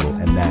visual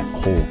and that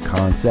whole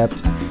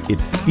concept,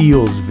 it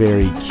feels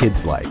very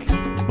kids-like.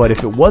 But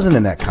if it wasn't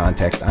in that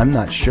context, I'm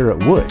not sure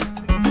it would.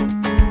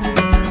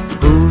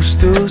 Who's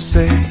to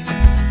say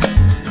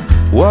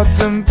what's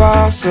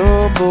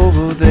impossible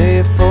will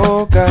they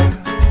forgot?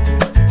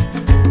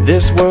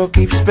 This world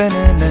keeps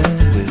spinning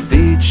and with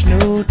each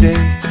new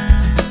day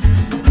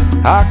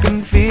I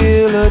can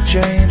feel a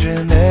change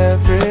in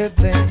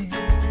everything.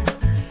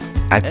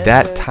 At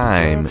that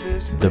time,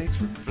 the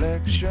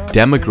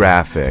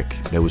demographic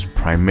that was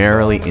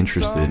primarily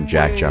interested in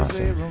Jack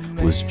Johnson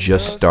was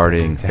just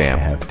starting to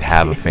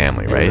have a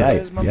family, right?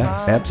 Right,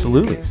 yeah,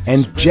 absolutely.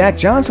 And Jack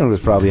Johnson was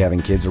probably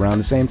having kids around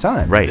the same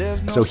time. Right.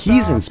 So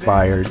he's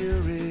inspired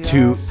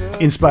to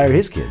inspire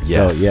his kids.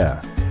 Yes. So,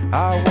 yeah.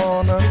 I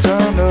wanna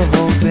turn the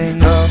whole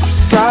thing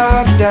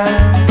upside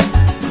down.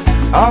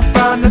 I'll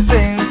find the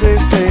things they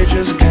say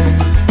just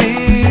can't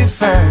be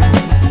found.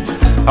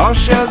 I'll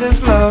share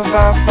this love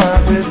I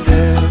find with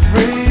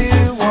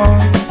everyone.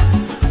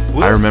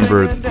 I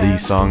remember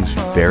these songs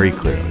very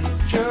clearly.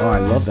 Oh, I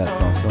love that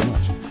song so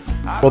much.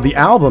 Well, the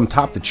album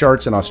topped the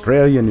charts in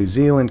Australia, New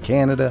Zealand,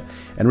 Canada,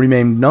 and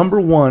remained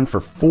 #1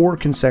 for 4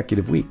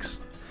 consecutive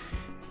weeks.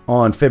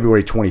 On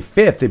February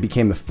 25th, it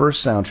became the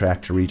first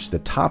soundtrack to reach the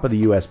top of the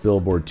U.S.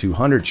 Billboard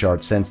 200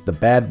 chart since the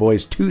Bad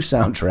Boys 2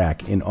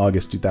 soundtrack in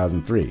August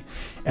 2003,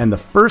 and the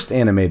first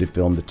animated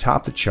film to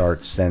top the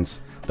chart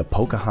since the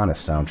Pocahontas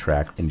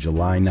soundtrack in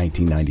July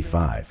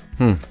 1995.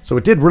 So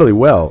it did really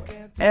well,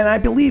 and I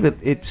believe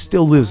it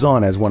still lives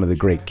on as one of the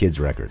great kids'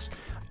 records.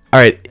 All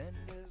right,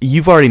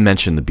 you've already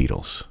mentioned the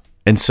Beatles,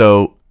 and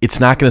so it's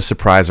not going to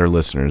surprise our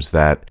listeners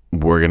that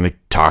we're going to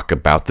talk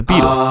about the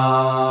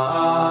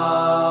Beatles.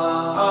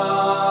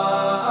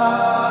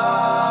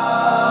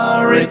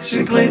 Rich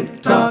and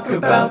Clint talk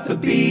about the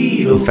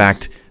Beatles. In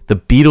fact, the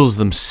Beatles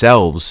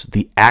themselves,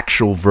 the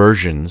actual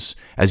versions,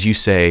 as you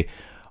say,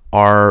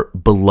 are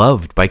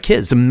beloved by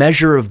kids. A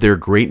measure of their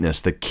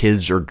greatness that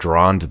kids are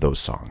drawn to those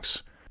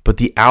songs. But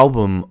the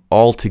album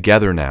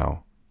altogether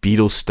now,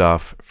 Beatles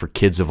Stuff for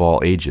Kids of All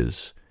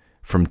Ages,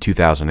 from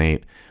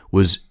 2008,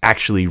 was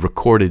actually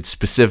recorded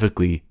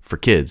specifically for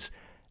kids,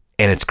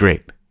 and it's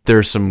great. There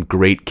are some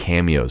great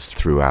cameos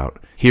throughout.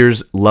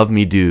 Here's Love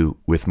Me Do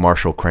with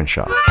Marshall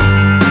Crenshaw.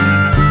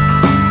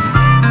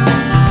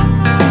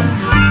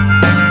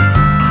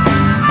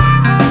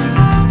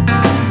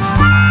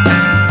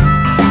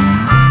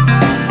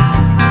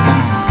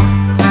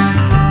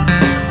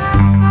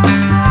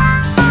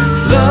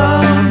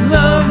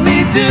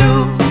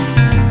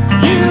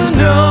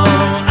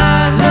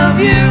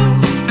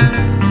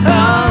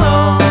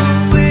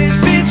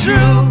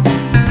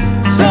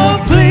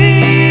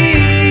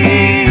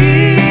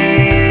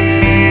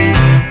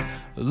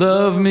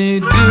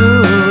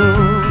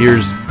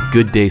 Here's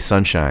Good Day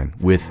Sunshine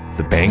with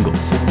the Bangles.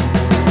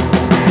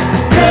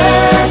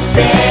 Good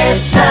day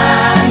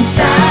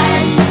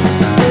sunshine.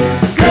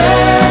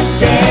 Good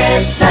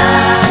day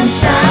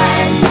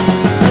sunshine.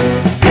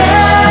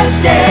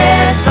 Good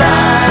day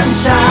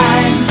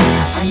sunshine.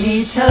 I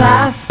need to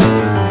laugh,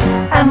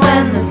 and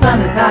when the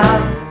sun is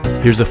out.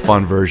 Here's a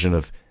fun version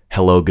of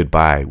Hello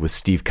Goodbye with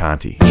Steve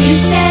Conte. You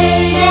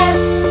say yes,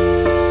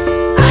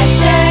 I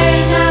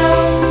say no.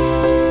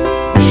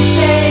 You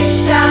say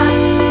stop,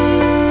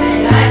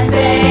 and I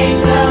say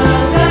go,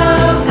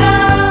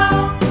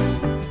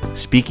 go, go.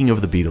 Speaking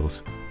of the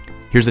Beatles,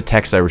 here's a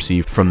text I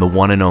received from the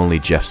one and only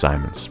Jeff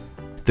Simons.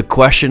 The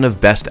question of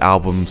best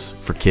albums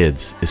for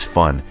kids is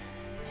fun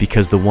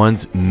because the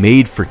ones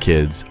made for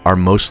kids are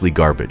mostly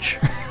garbage.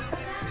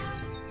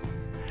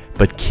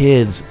 But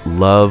kids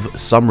love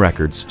some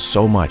records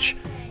so much.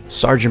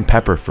 Sgt.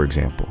 Pepper, for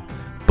example.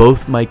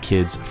 Both my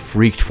kids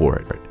freaked for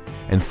it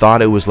and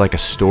thought it was like a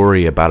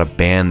story about a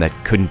band that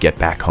couldn't get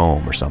back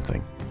home or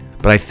something.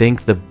 But I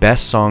think the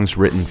best songs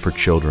written for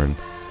children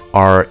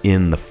are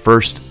in the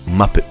first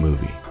Muppet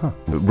movie.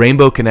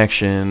 Rainbow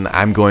Connection,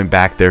 I'm Going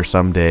Back There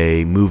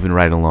Someday, Moving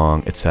Right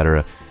Along,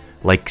 etc.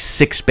 Like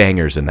 6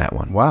 bangers in that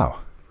one. Wow.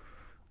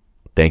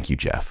 Thank you,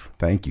 Jeff.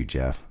 Thank you,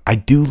 Jeff. I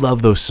do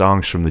love those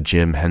songs from the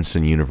Jim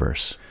Henson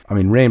universe. I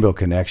mean, Rainbow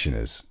Connection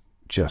is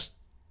just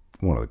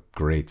one of the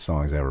great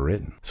songs ever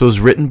written. So it was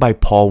written by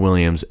Paul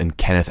Williams and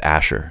Kenneth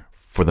Asher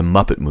for the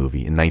Muppet movie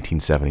in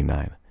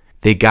 1979.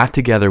 They got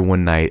together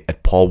one night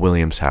at Paul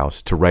Williams'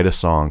 house to write a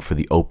song for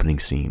the opening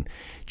scene.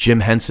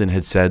 Jim Henson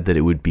had said that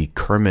it would be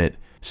Kermit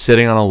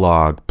sitting on a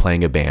log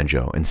playing a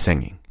banjo and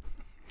singing.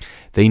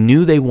 They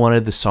knew they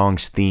wanted the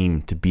song's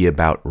theme to be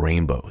about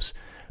rainbows,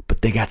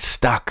 but they got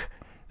stuck.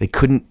 They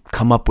couldn't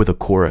come up with a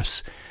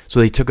chorus, so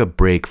they took a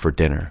break for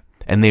dinner,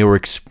 and they were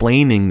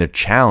explaining their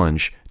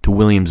challenge to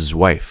Williams'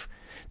 wife,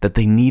 that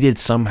they needed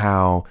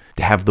somehow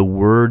to have the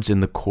words in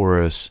the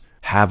chorus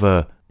have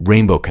a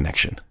rainbow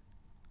connection.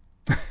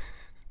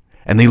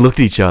 And they looked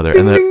at each other,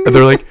 and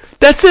they're like,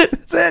 that's it!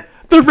 That's it!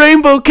 The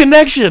rainbow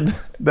connection!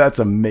 That's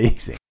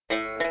amazing.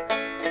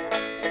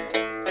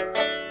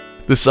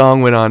 The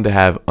song went on to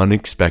have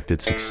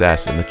unexpected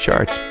success in the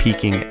charts,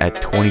 peaking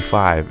at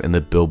 25 in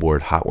the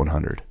Billboard Hot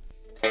 100.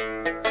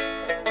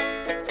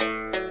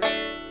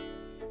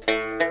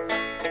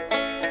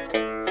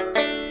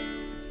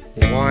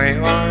 Why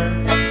are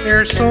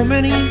there so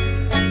many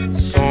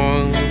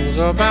songs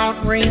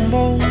about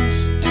rainbows?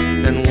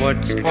 And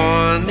what's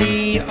on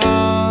the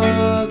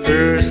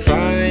other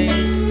side?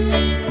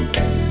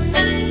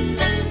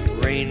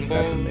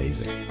 That's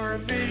amazing.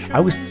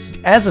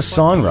 As a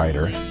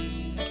songwriter,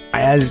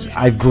 as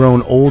I've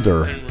grown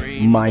older,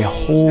 my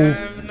whole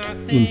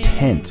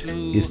intent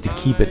is to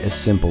keep it as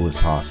simple as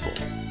possible,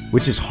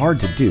 which is hard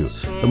to do.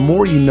 The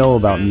more you know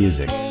about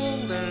music,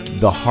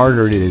 the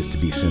harder it is to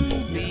be simple,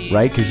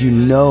 right? Because you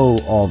know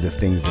all the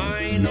things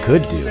that you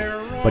could do,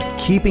 but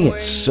keeping it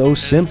so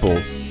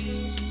simple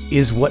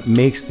is what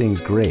makes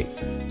things great.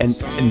 And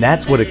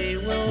that's what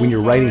when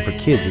you're writing for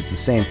kids, it's the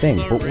same thing.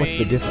 But what's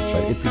the difference,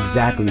 right? It's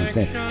exactly the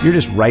same. You're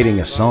just writing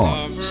a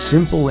song.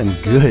 Simple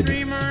and good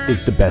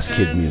is the best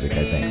kids' music,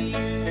 I think.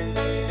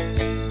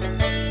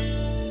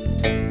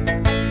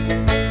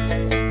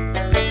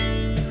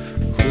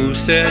 Who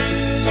said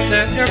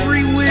that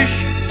every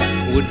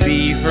wish would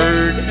be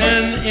heard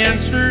and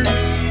answered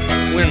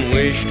when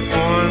wished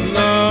on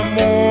the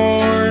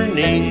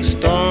morning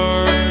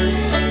star?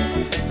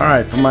 All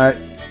right, for my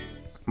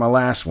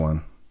last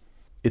one.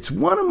 It's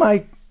one of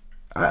my...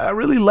 I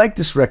really like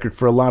this record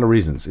for a lot of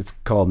reasons. It's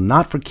called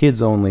Not for Kids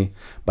Only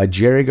by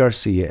Jerry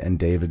Garcia and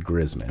David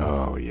Grisman.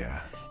 Oh,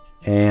 yeah.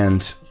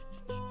 And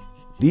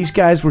these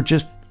guys were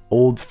just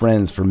old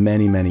friends for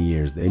many, many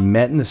years. They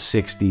met in the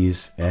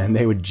 60s, and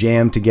they would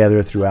jam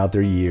together throughout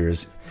their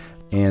years.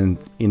 And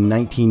in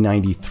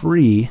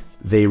 1993,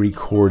 they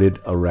recorded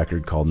a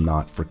record called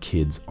Not for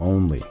Kids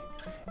Only.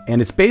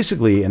 And it's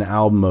basically an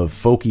album of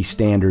folky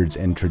standards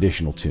and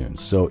traditional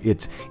tunes. So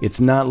it's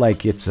not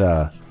like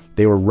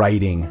they were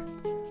writing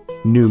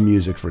new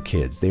music for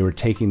kids. They were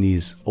taking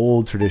these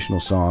old traditional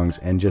songs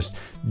and just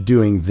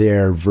doing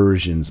their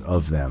versions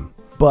of them.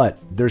 But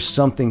there's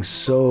something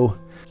so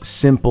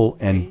simple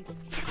and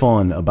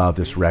fun about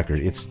this record.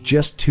 It's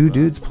just two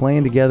dudes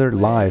playing together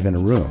live in a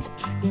room.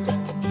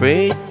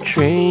 Freight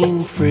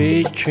train,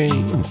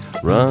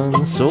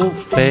 run so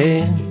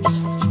fast.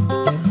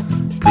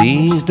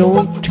 Please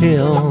don't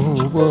tell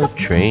what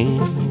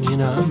train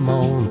I'm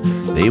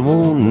on. They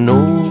won't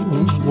know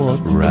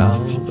what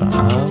route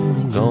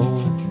I'm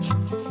going.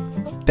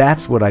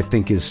 That's what I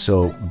think is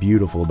so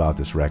beautiful about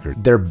this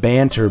record. Their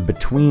banter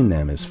between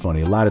them is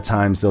funny. A lot of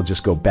times they'll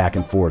just go back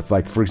and forth.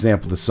 Like, for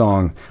example, the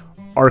song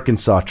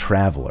Arkansas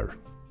Traveler.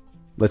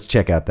 Let's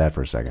check out that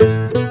for a second.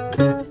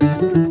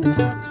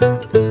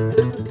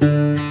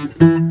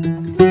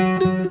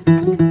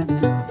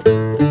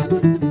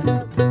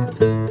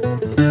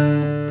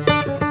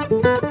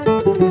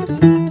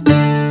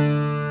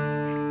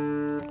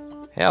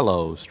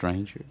 Hello,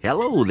 stranger.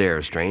 Hello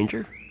there,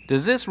 stranger.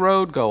 Does this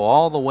road go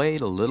all the way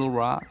to Little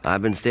Rock?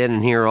 I've been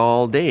standing here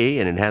all day,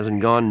 and it hasn't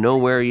gone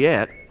nowhere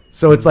yet.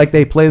 So it's like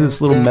they play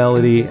this little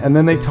melody, and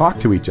then they talk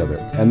to each other.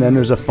 And then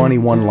there's a funny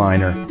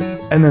one-liner,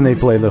 and then they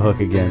play the hook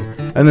again.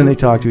 And then they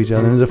talk to each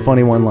other, and there's a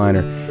funny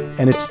one-liner.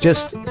 And it's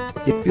just,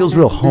 it feels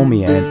real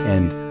homey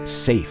and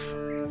safe.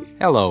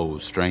 Hello,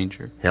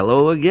 stranger.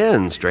 Hello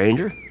again,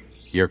 stranger.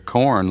 Your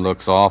corn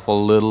looks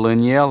awful little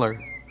and yeller.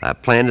 I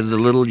planted the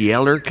little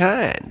yeller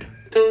kind.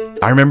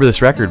 I remember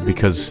this record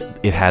because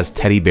it has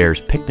Teddy Bear's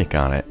Picnic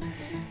on it.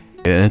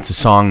 And it's a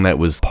song that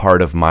was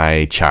part of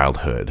my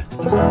childhood.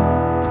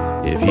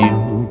 If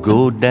you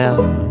go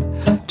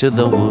down to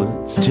the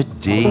woods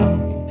today,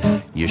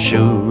 you're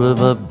sure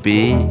of a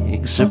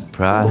big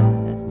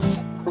surprise.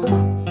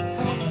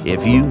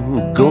 If you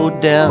go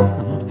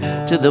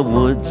down to the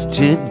woods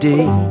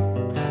today,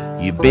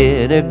 you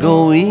better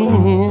go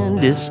in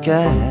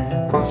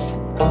disguise.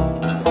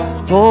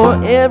 For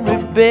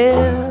every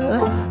bear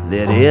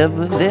that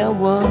ever there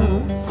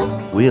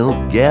was will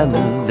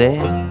gather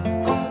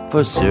there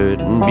for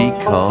certain,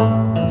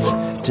 because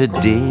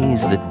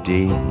today's the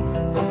day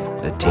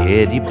the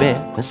teddy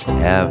bears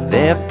have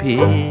their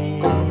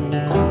picnic.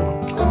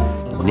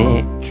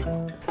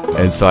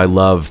 And so I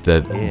love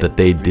that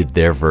they did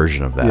their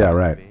version of that. Yeah,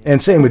 right.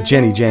 And same with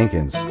Jenny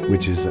Jenkins,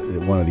 which is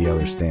one of the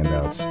other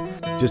standouts.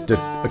 Just a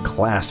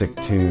classic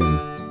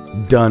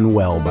tune done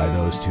well by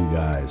those two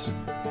guys.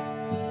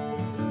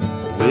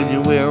 Will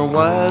you wear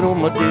white, oh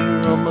my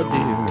dear, oh my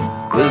dear?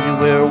 Will you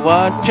wear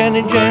white,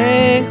 Jenny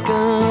Jenkins?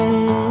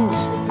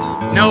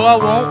 No, I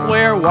won't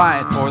wear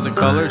white, for the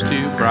color's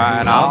too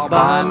bright. I'll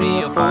buy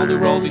me a foldy,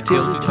 roly,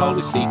 tildy,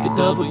 tolly, seek a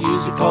double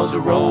user, cause a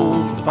roll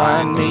to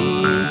find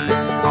me.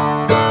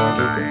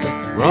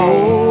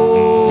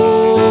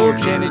 Roll,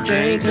 Jenny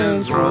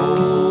Jenkins,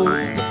 roll.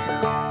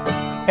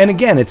 And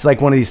again, it's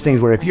like one of these things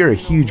where if you're a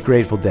huge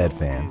Grateful Dead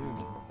fan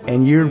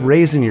and you're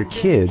raising your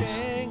kids,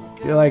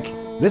 you're like,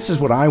 this is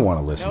what I want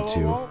to listen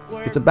to.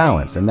 It's a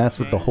balance, and that's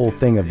what the whole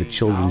thing of the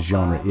children's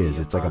genre is.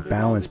 It's like a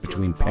balance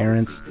between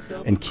parents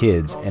and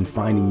kids and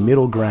finding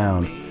middle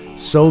ground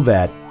so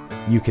that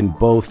you can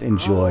both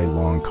enjoy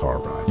long car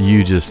rides.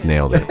 You just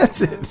nailed it.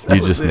 That's it. You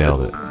just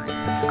nailed it.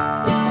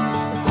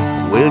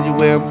 Will you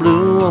wear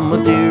blue, oh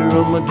my dear,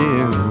 oh my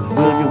dear?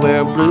 Will you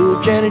wear blue,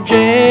 Jenny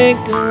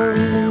Jenkins?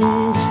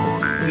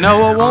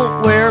 No, I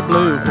won't wear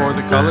blue, for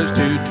the color's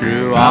too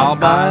true. I'll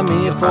buy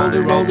me a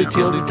foldy, roly,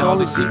 tildy,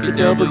 tolly, seek a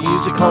double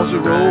user, cause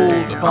a roll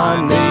to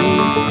find me.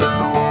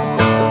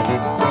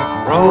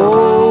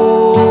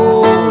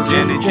 Roll,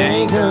 Jenny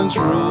Jenkins,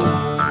 roll.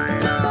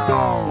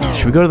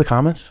 Should we go to the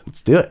comments?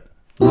 Let's do it.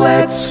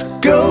 Let's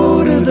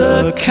go to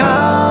the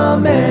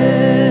comments.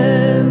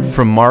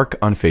 From Mark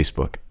on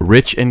Facebook.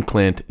 Rich and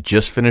Clint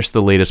just finished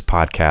the latest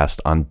podcast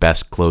on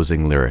best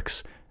closing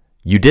lyrics.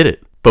 You did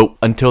it. But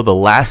until the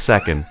last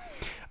second,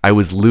 I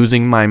was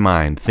losing my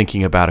mind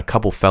thinking about a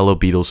couple fellow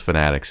Beatles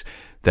fanatics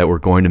that were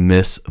going to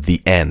miss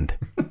the end.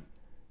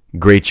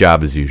 Great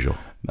job as usual.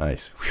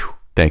 Nice. Whew.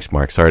 Thanks,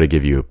 Mark. Sorry to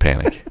give you a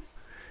panic.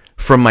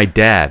 From my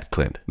dad,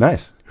 Clint.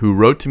 Nice. Who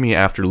wrote to me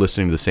after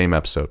listening to the same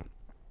episode.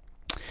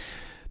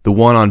 The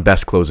one on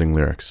best closing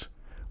lyrics.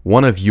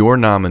 One of your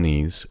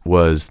nominees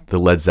was the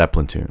Led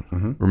Zeppelin tune.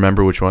 Mm-hmm.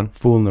 Remember which one?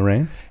 Fool in the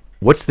Rain.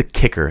 What's the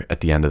kicker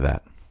at the end of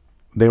that?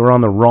 They were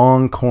on the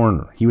wrong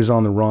corner. He was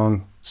on the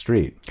wrong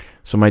street.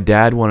 So my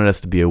dad wanted us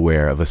to be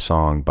aware of a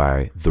song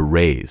by The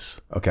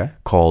Rays. Okay.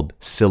 Called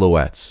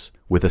Silhouettes,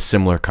 with a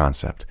similar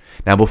concept.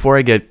 Now, before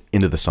I get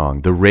into the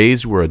song, The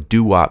Rays were a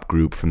doo-wop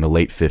group from the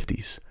late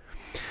 50s.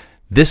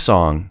 This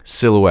song,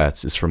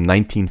 Silhouettes, is from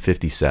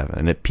 1957,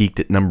 and it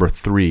peaked at number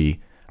 3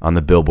 on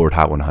the Billboard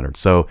Hot 100.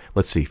 So,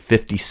 let's see,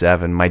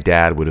 57, my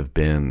dad would have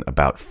been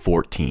about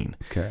 14.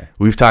 Okay.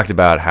 We've talked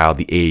about how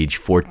the age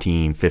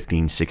 14,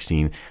 15,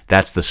 16,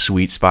 that's the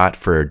sweet spot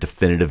for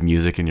definitive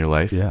music in your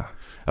life. Yeah.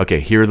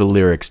 Okay, here are the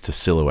lyrics to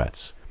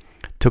Silhouettes.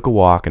 Took a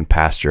walk and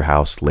passed your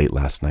house late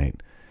last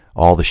night.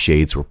 All the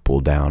shades were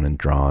pulled down and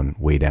drawn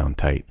way down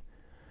tight.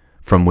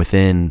 From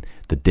within,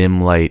 the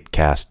dim light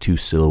cast 2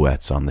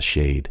 silhouettes on the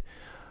shade.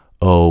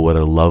 Oh, what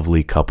a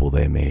lovely couple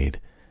they made.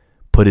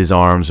 Put his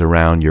arms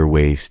around your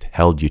waist,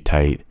 held you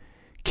tight.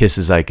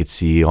 Kisses I could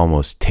see,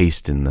 almost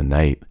taste in the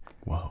night.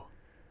 Whoa.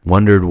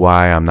 Wondered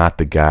why I'm not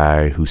the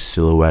guy whose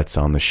silhouette's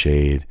on the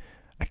shade.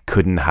 I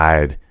couldn't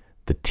hide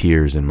the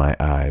tears in my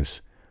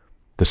eyes.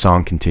 The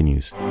song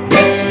continues.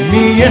 Let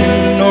me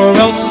in or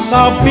else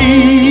I'll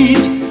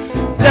beat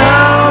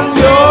down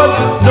your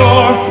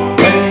door.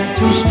 When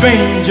 2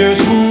 strangers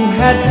who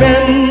had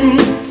been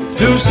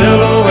 2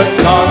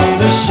 silhouettes on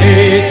the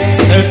shade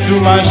said to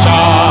my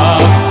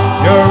shop,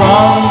 you're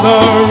on the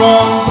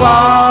wrong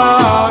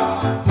block.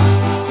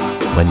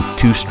 When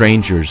 2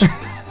 strangers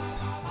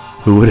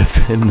who would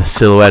have been the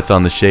silhouettes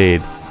on the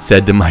shade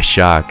said to my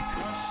shock,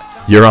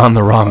 you're on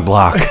the wrong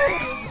block.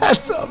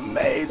 That's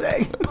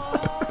amazing.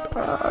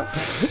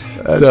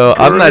 So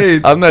I'm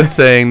not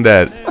saying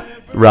that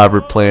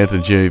Robert Plant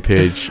and Jimmy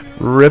Page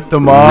ripped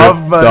them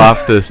off,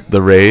 off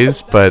the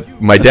Rays,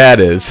 but my dad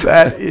is.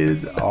 That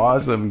is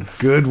awesome.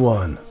 Good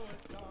one.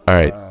 All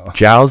right.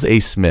 Giles A.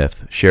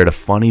 Smith shared a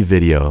funny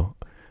video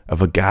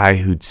of a guy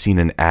who'd seen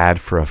an ad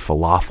for a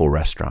falafel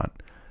restaurant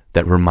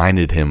that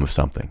reminded him of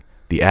something.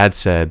 The ad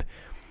said,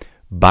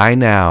 buy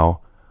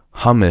now,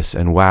 hummus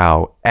and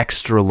wow,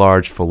 extra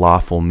large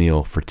falafel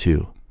meal for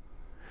 2.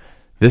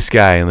 This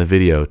guy in the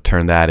video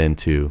turned that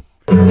into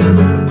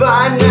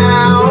By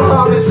now,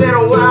 hummus and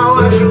a wow,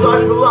 extra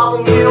large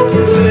falafel meal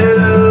for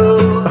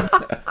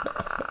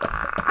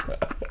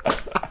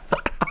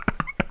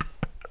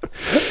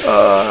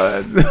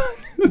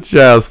 2.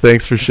 Giles,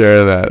 thanks for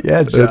sharing that.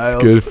 Yeah, Giles. That's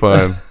good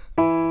fun.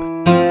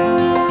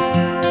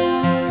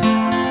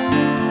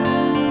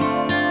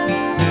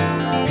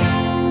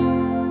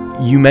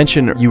 You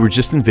mentioned you were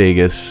just in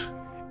Vegas.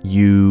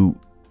 You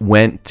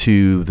went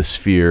to the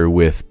Sphere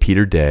with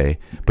Peter Day,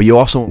 but you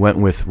also went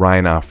with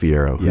Ryan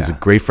Alfiero, who's a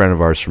great friend of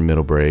ours from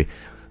Middlebury,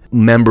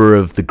 member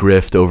of the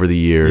Grift over the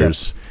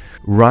years. Yep.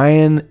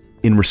 Ryan,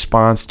 in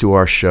response to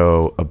our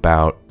show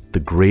about the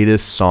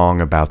greatest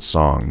song about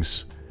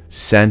songs,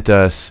 sent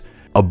us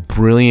a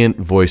brilliant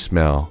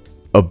voicemail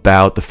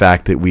about the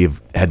fact that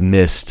had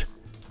missed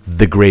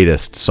the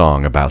greatest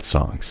song about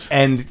songs.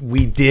 And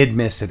we did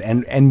miss it.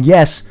 And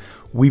yes,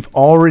 we've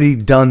already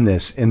done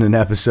this in an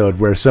episode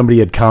where somebody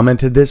had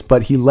commented this,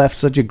 but he left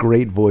such a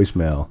great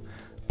voicemail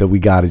that we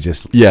got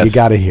to you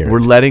got to hear it. We're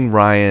letting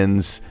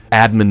Ryan's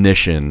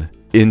admonition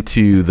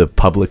into the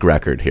public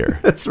record here.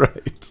 That's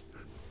right.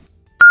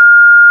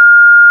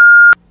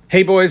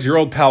 Hey boys, your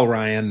old pal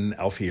Ryan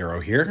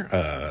Alfiero here.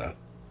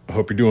 I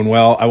hope you're doing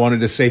well. I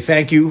wanted to say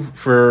thank you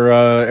for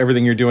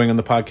everything you're doing on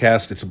the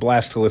podcast. It's a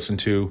blast to listen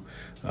to.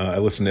 I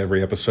listen to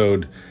every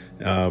episode.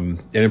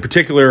 And in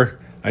particular,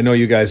 I know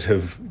you guys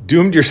have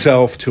doomed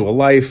yourself to a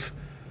life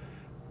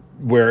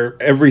where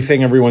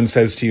everything everyone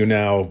says to you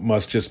now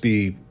must just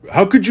be,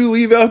 how could you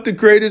leave out the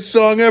greatest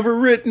song ever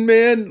written,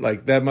 man?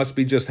 Like, that must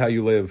be just how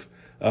you live.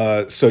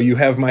 So you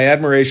have my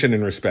admiration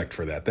and respect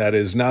for that. That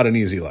is not an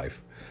easy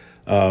life.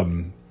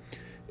 And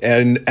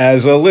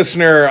as a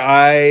listener,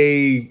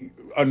 I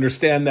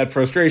understand that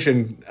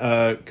frustration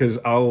because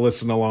I'll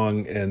listen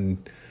along and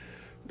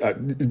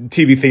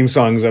TV theme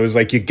songs. I was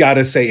like, you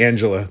gotta say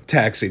Angela,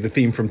 Taxi, the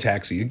theme from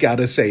Taxi. You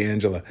gotta say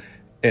Angela,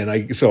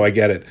 so I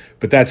get it.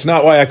 But that's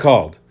not why I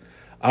called.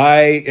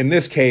 I, in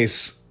this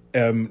case,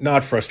 am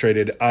not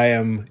frustrated. I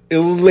am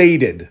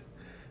elated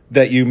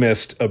that you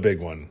missed a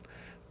big one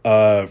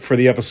for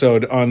the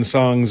episode on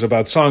songs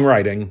about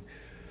songwriting,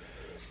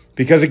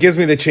 because it gives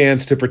me the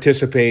chance to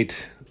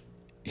participate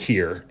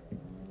here.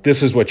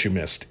 This is what you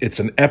missed. It's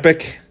an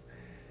epic.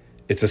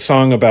 It's a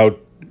song about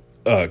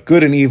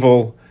good and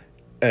evil,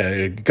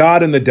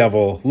 God and the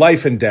devil,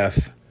 life and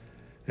death.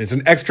 And it's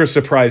an extra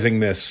surprising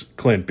miss,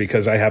 Clint,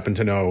 because I happen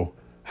to know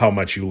how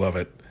much you love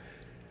it.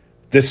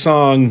 This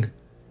song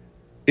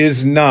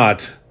is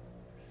not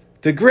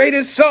the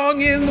greatest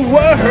song in the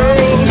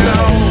world.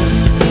 No,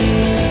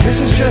 this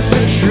is just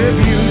a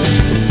tribute.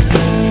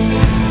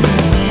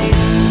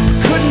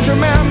 Couldn't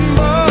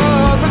remember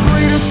the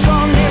greatest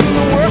song in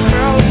the world.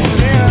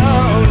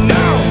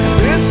 No,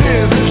 this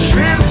is a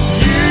tribute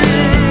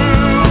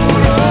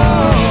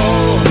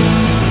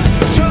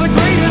to the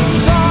greatest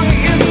song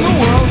in the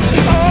world.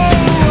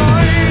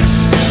 Alright,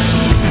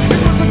 it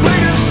was the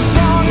greatest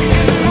song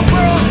in the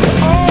world.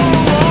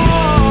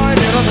 Alright,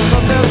 and other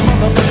than this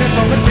motherfucking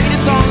song, the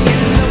greatest song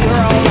in the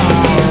world.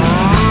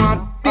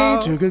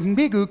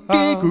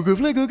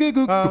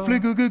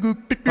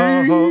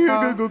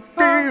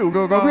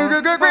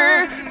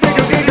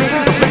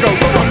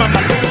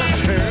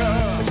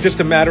 It's just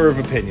a matter of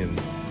opinion.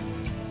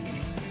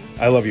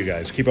 I love you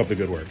guys. Keep up the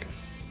good work.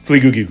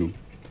 Fleegoo.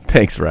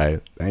 Thanks,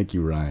 Ryan. Thank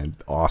you, Ryan.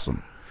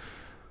 Awesome.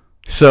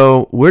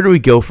 So where do we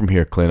go from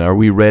here, Clint? Are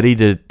we ready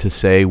to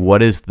say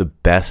what is the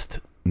best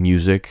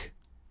music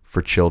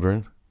for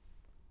children?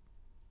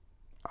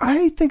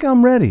 I think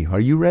I'm ready. Are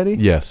you ready?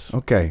 Yes.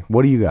 Okay.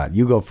 What do you got?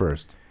 You go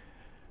first.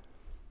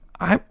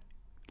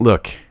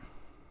 Look,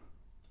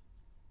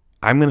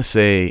 I'm going to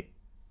say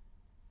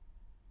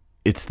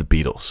it's the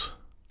Beatles.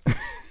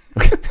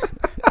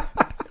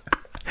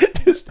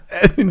 Just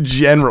in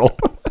general.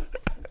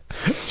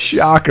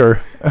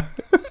 Shocker.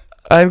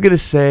 I'm going to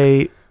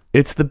say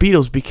it's the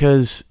Beatles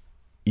because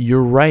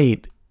you're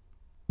right.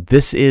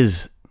 This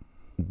is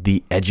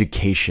the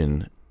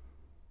education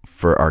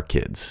for our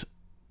kids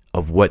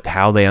of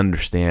how they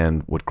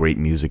understand what great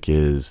music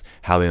is,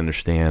 how they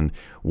understand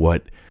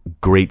what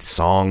great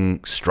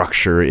song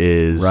structure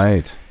is.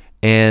 Right.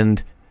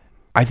 And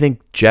I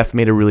think Jeff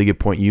made a really good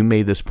point. You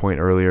made this point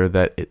earlier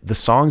that the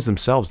songs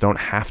themselves don't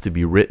have to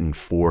be written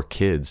for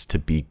kids to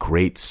be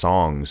great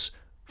songs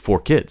for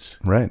kids.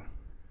 Right.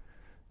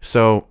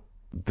 So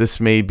this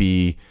may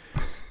be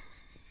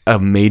a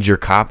major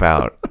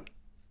cop-out.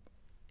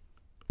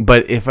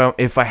 But if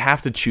I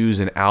have to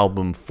choose an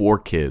album for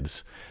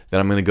kids, then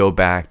I'm going to go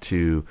back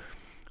to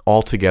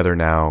All Together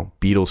Now,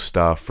 Beatles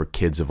stuff for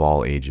kids of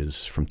all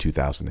ages from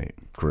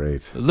 2008.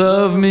 Great.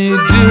 Love me do,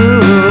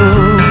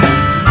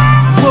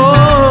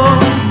 oh,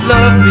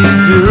 love me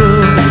do,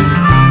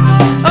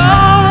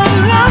 oh,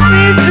 love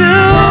me do,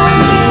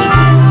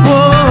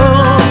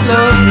 oh,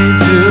 love me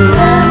do,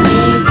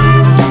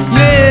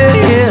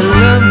 yeah,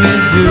 love me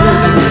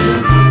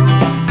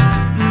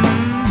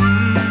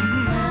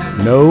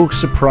do. No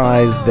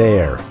surprise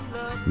there.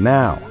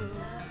 Now,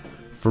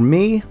 for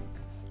me,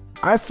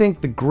 I think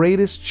the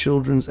greatest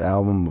children's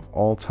album of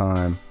all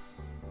time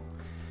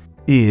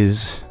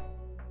is,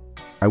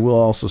 I will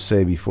also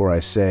say before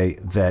I say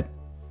that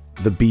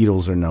the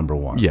Beatles are number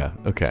one. Yeah,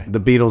 okay. The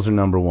Beatles are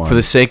number one. For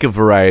the sake of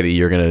variety,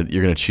 you're gonna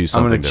choose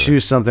something. I'm going to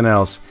choose something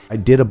else. I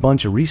did a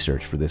bunch of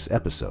research for this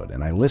episode,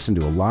 and I listened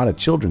to a lot of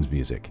children's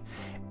music.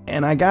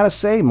 And I got to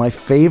say, my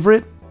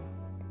favorite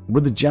were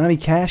the Johnny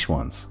Cash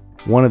ones.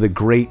 One of the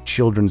great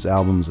children's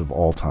albums of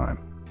all time.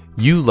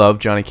 You love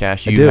Johnny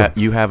Cash.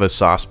 You have a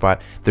soft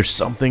spot. There's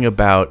something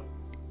about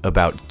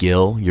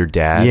Gil, your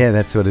dad. Yeah,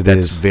 that's what it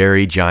that's is.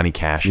 very Johnny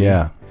Cash.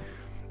 Yeah.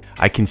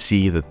 I can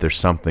see that there's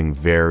something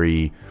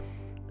very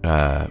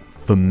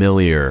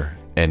familiar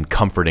and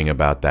comforting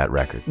about that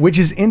record. Which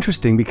is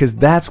interesting because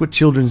that's what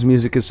children's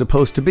music is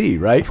supposed to be,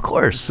 right? Of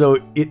course. So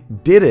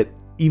it did it,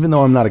 even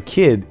though I'm not a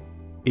kid,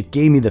 it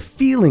gave me the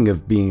feeling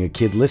of being a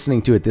kid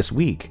listening to it this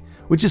week,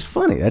 which is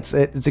funny.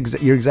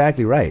 You're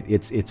exactly right.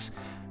 It's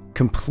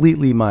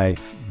completely my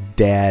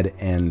dad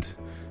and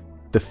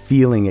the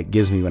feeling it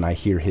gives me when I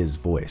hear his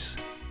voice.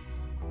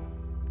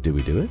 Did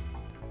we do it?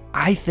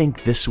 I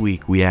think this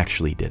week we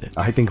actually did it.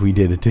 I think we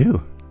did it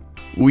too.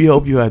 We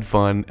hope you had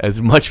fun,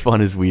 as much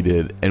fun as we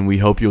did, and we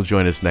hope you'll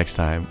join us next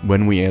time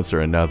when we answer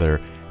another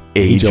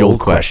age-old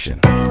question.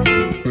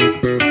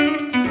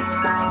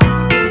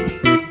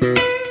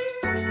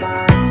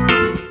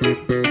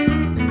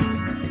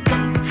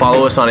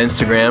 Follow us on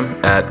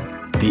Instagram at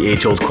The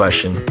Age Old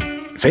Question.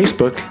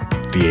 Facebook,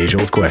 The Age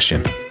Old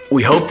Question.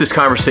 We hope this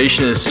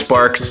conversation has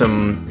sparked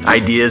some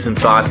ideas and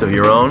thoughts of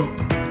your own.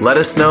 Let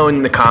us know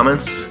in the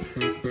comments.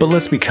 But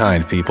let's be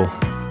kind, people.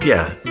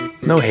 Yeah.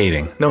 No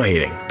hating. No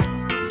hating.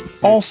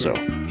 Also,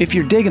 if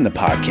you're digging the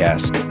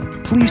podcast,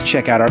 please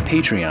check out our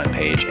Patreon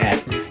page at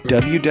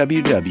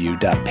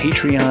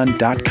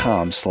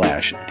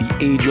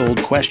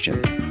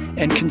www.patreon.com/theageoldquestion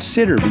and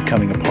consider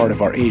becoming a part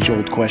of our Age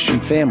Old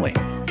Question family.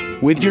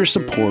 With your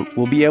support,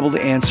 we'll be able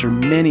to answer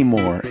many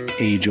more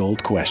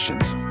age-old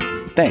questions.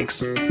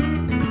 Thanks.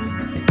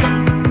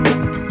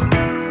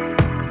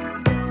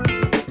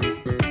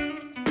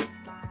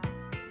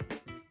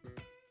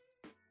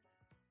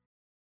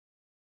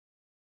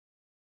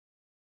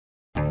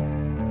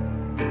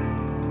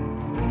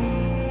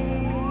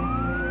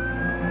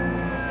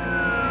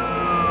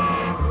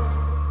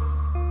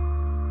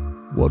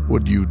 What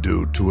would you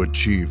do to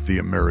achieve the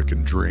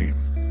American dream?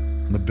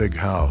 The big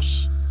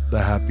house,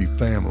 the happy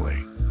family,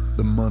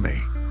 the money.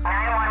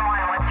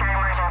 911, what's your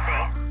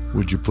emergency?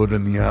 Would you put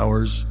in the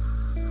hours?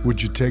 Would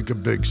you take a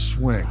big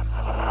swing?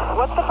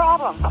 What's the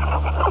problem?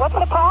 What's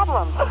the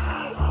problem?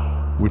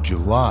 Would you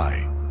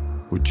lie?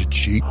 Would you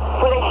cheat?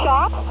 Were they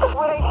shot?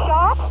 Were they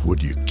shot?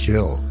 Would you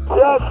kill?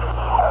 Yes.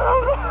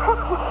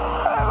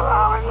 My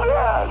mom and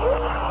dad.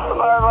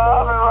 My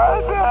mom and my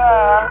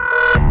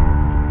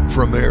dad.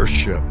 From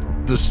Airship,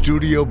 the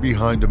studio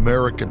behind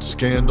American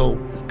Scandal,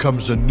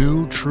 comes a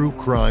new true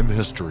crime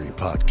history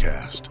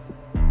podcast.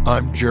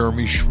 I'm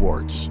Jeremy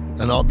Schwartz,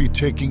 and I'll be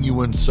taking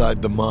you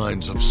inside the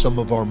minds of some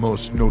of our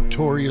most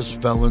notorious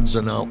felons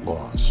and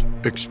outlaws,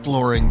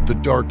 exploring the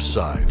dark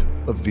side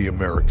of the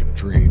American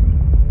dream.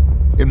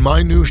 In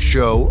my new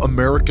show,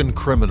 American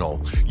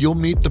Criminal, you'll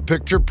meet the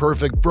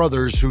picture-perfect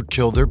brothers who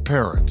killed their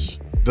parents,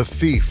 the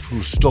thief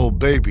who stole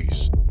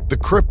babies, the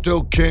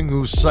crypto king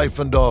who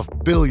siphoned off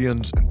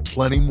billions, and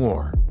plenty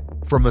more.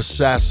 From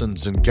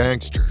assassins and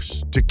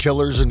gangsters to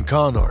killers and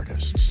con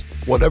artists.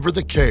 Whatever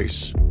the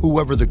case,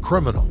 whoever the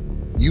criminal,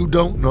 you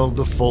don't know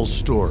the full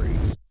story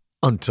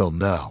until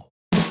now.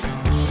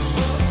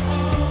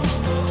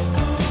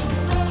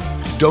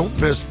 Don't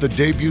miss the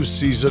debut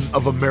season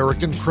of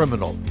American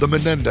Criminal, The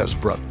Menendez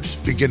Brothers,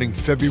 beginning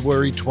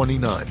February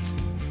 29th.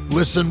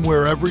 Listen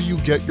wherever you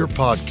get your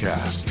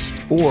podcasts,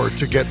 or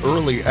to get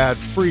early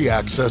ad-free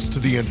access to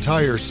the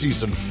entire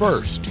season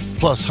first,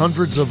 plus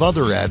hundreds of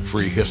other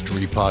ad-free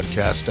history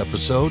podcast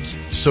episodes,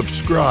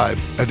 subscribe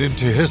at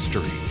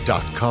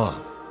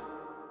IntoHistory.com.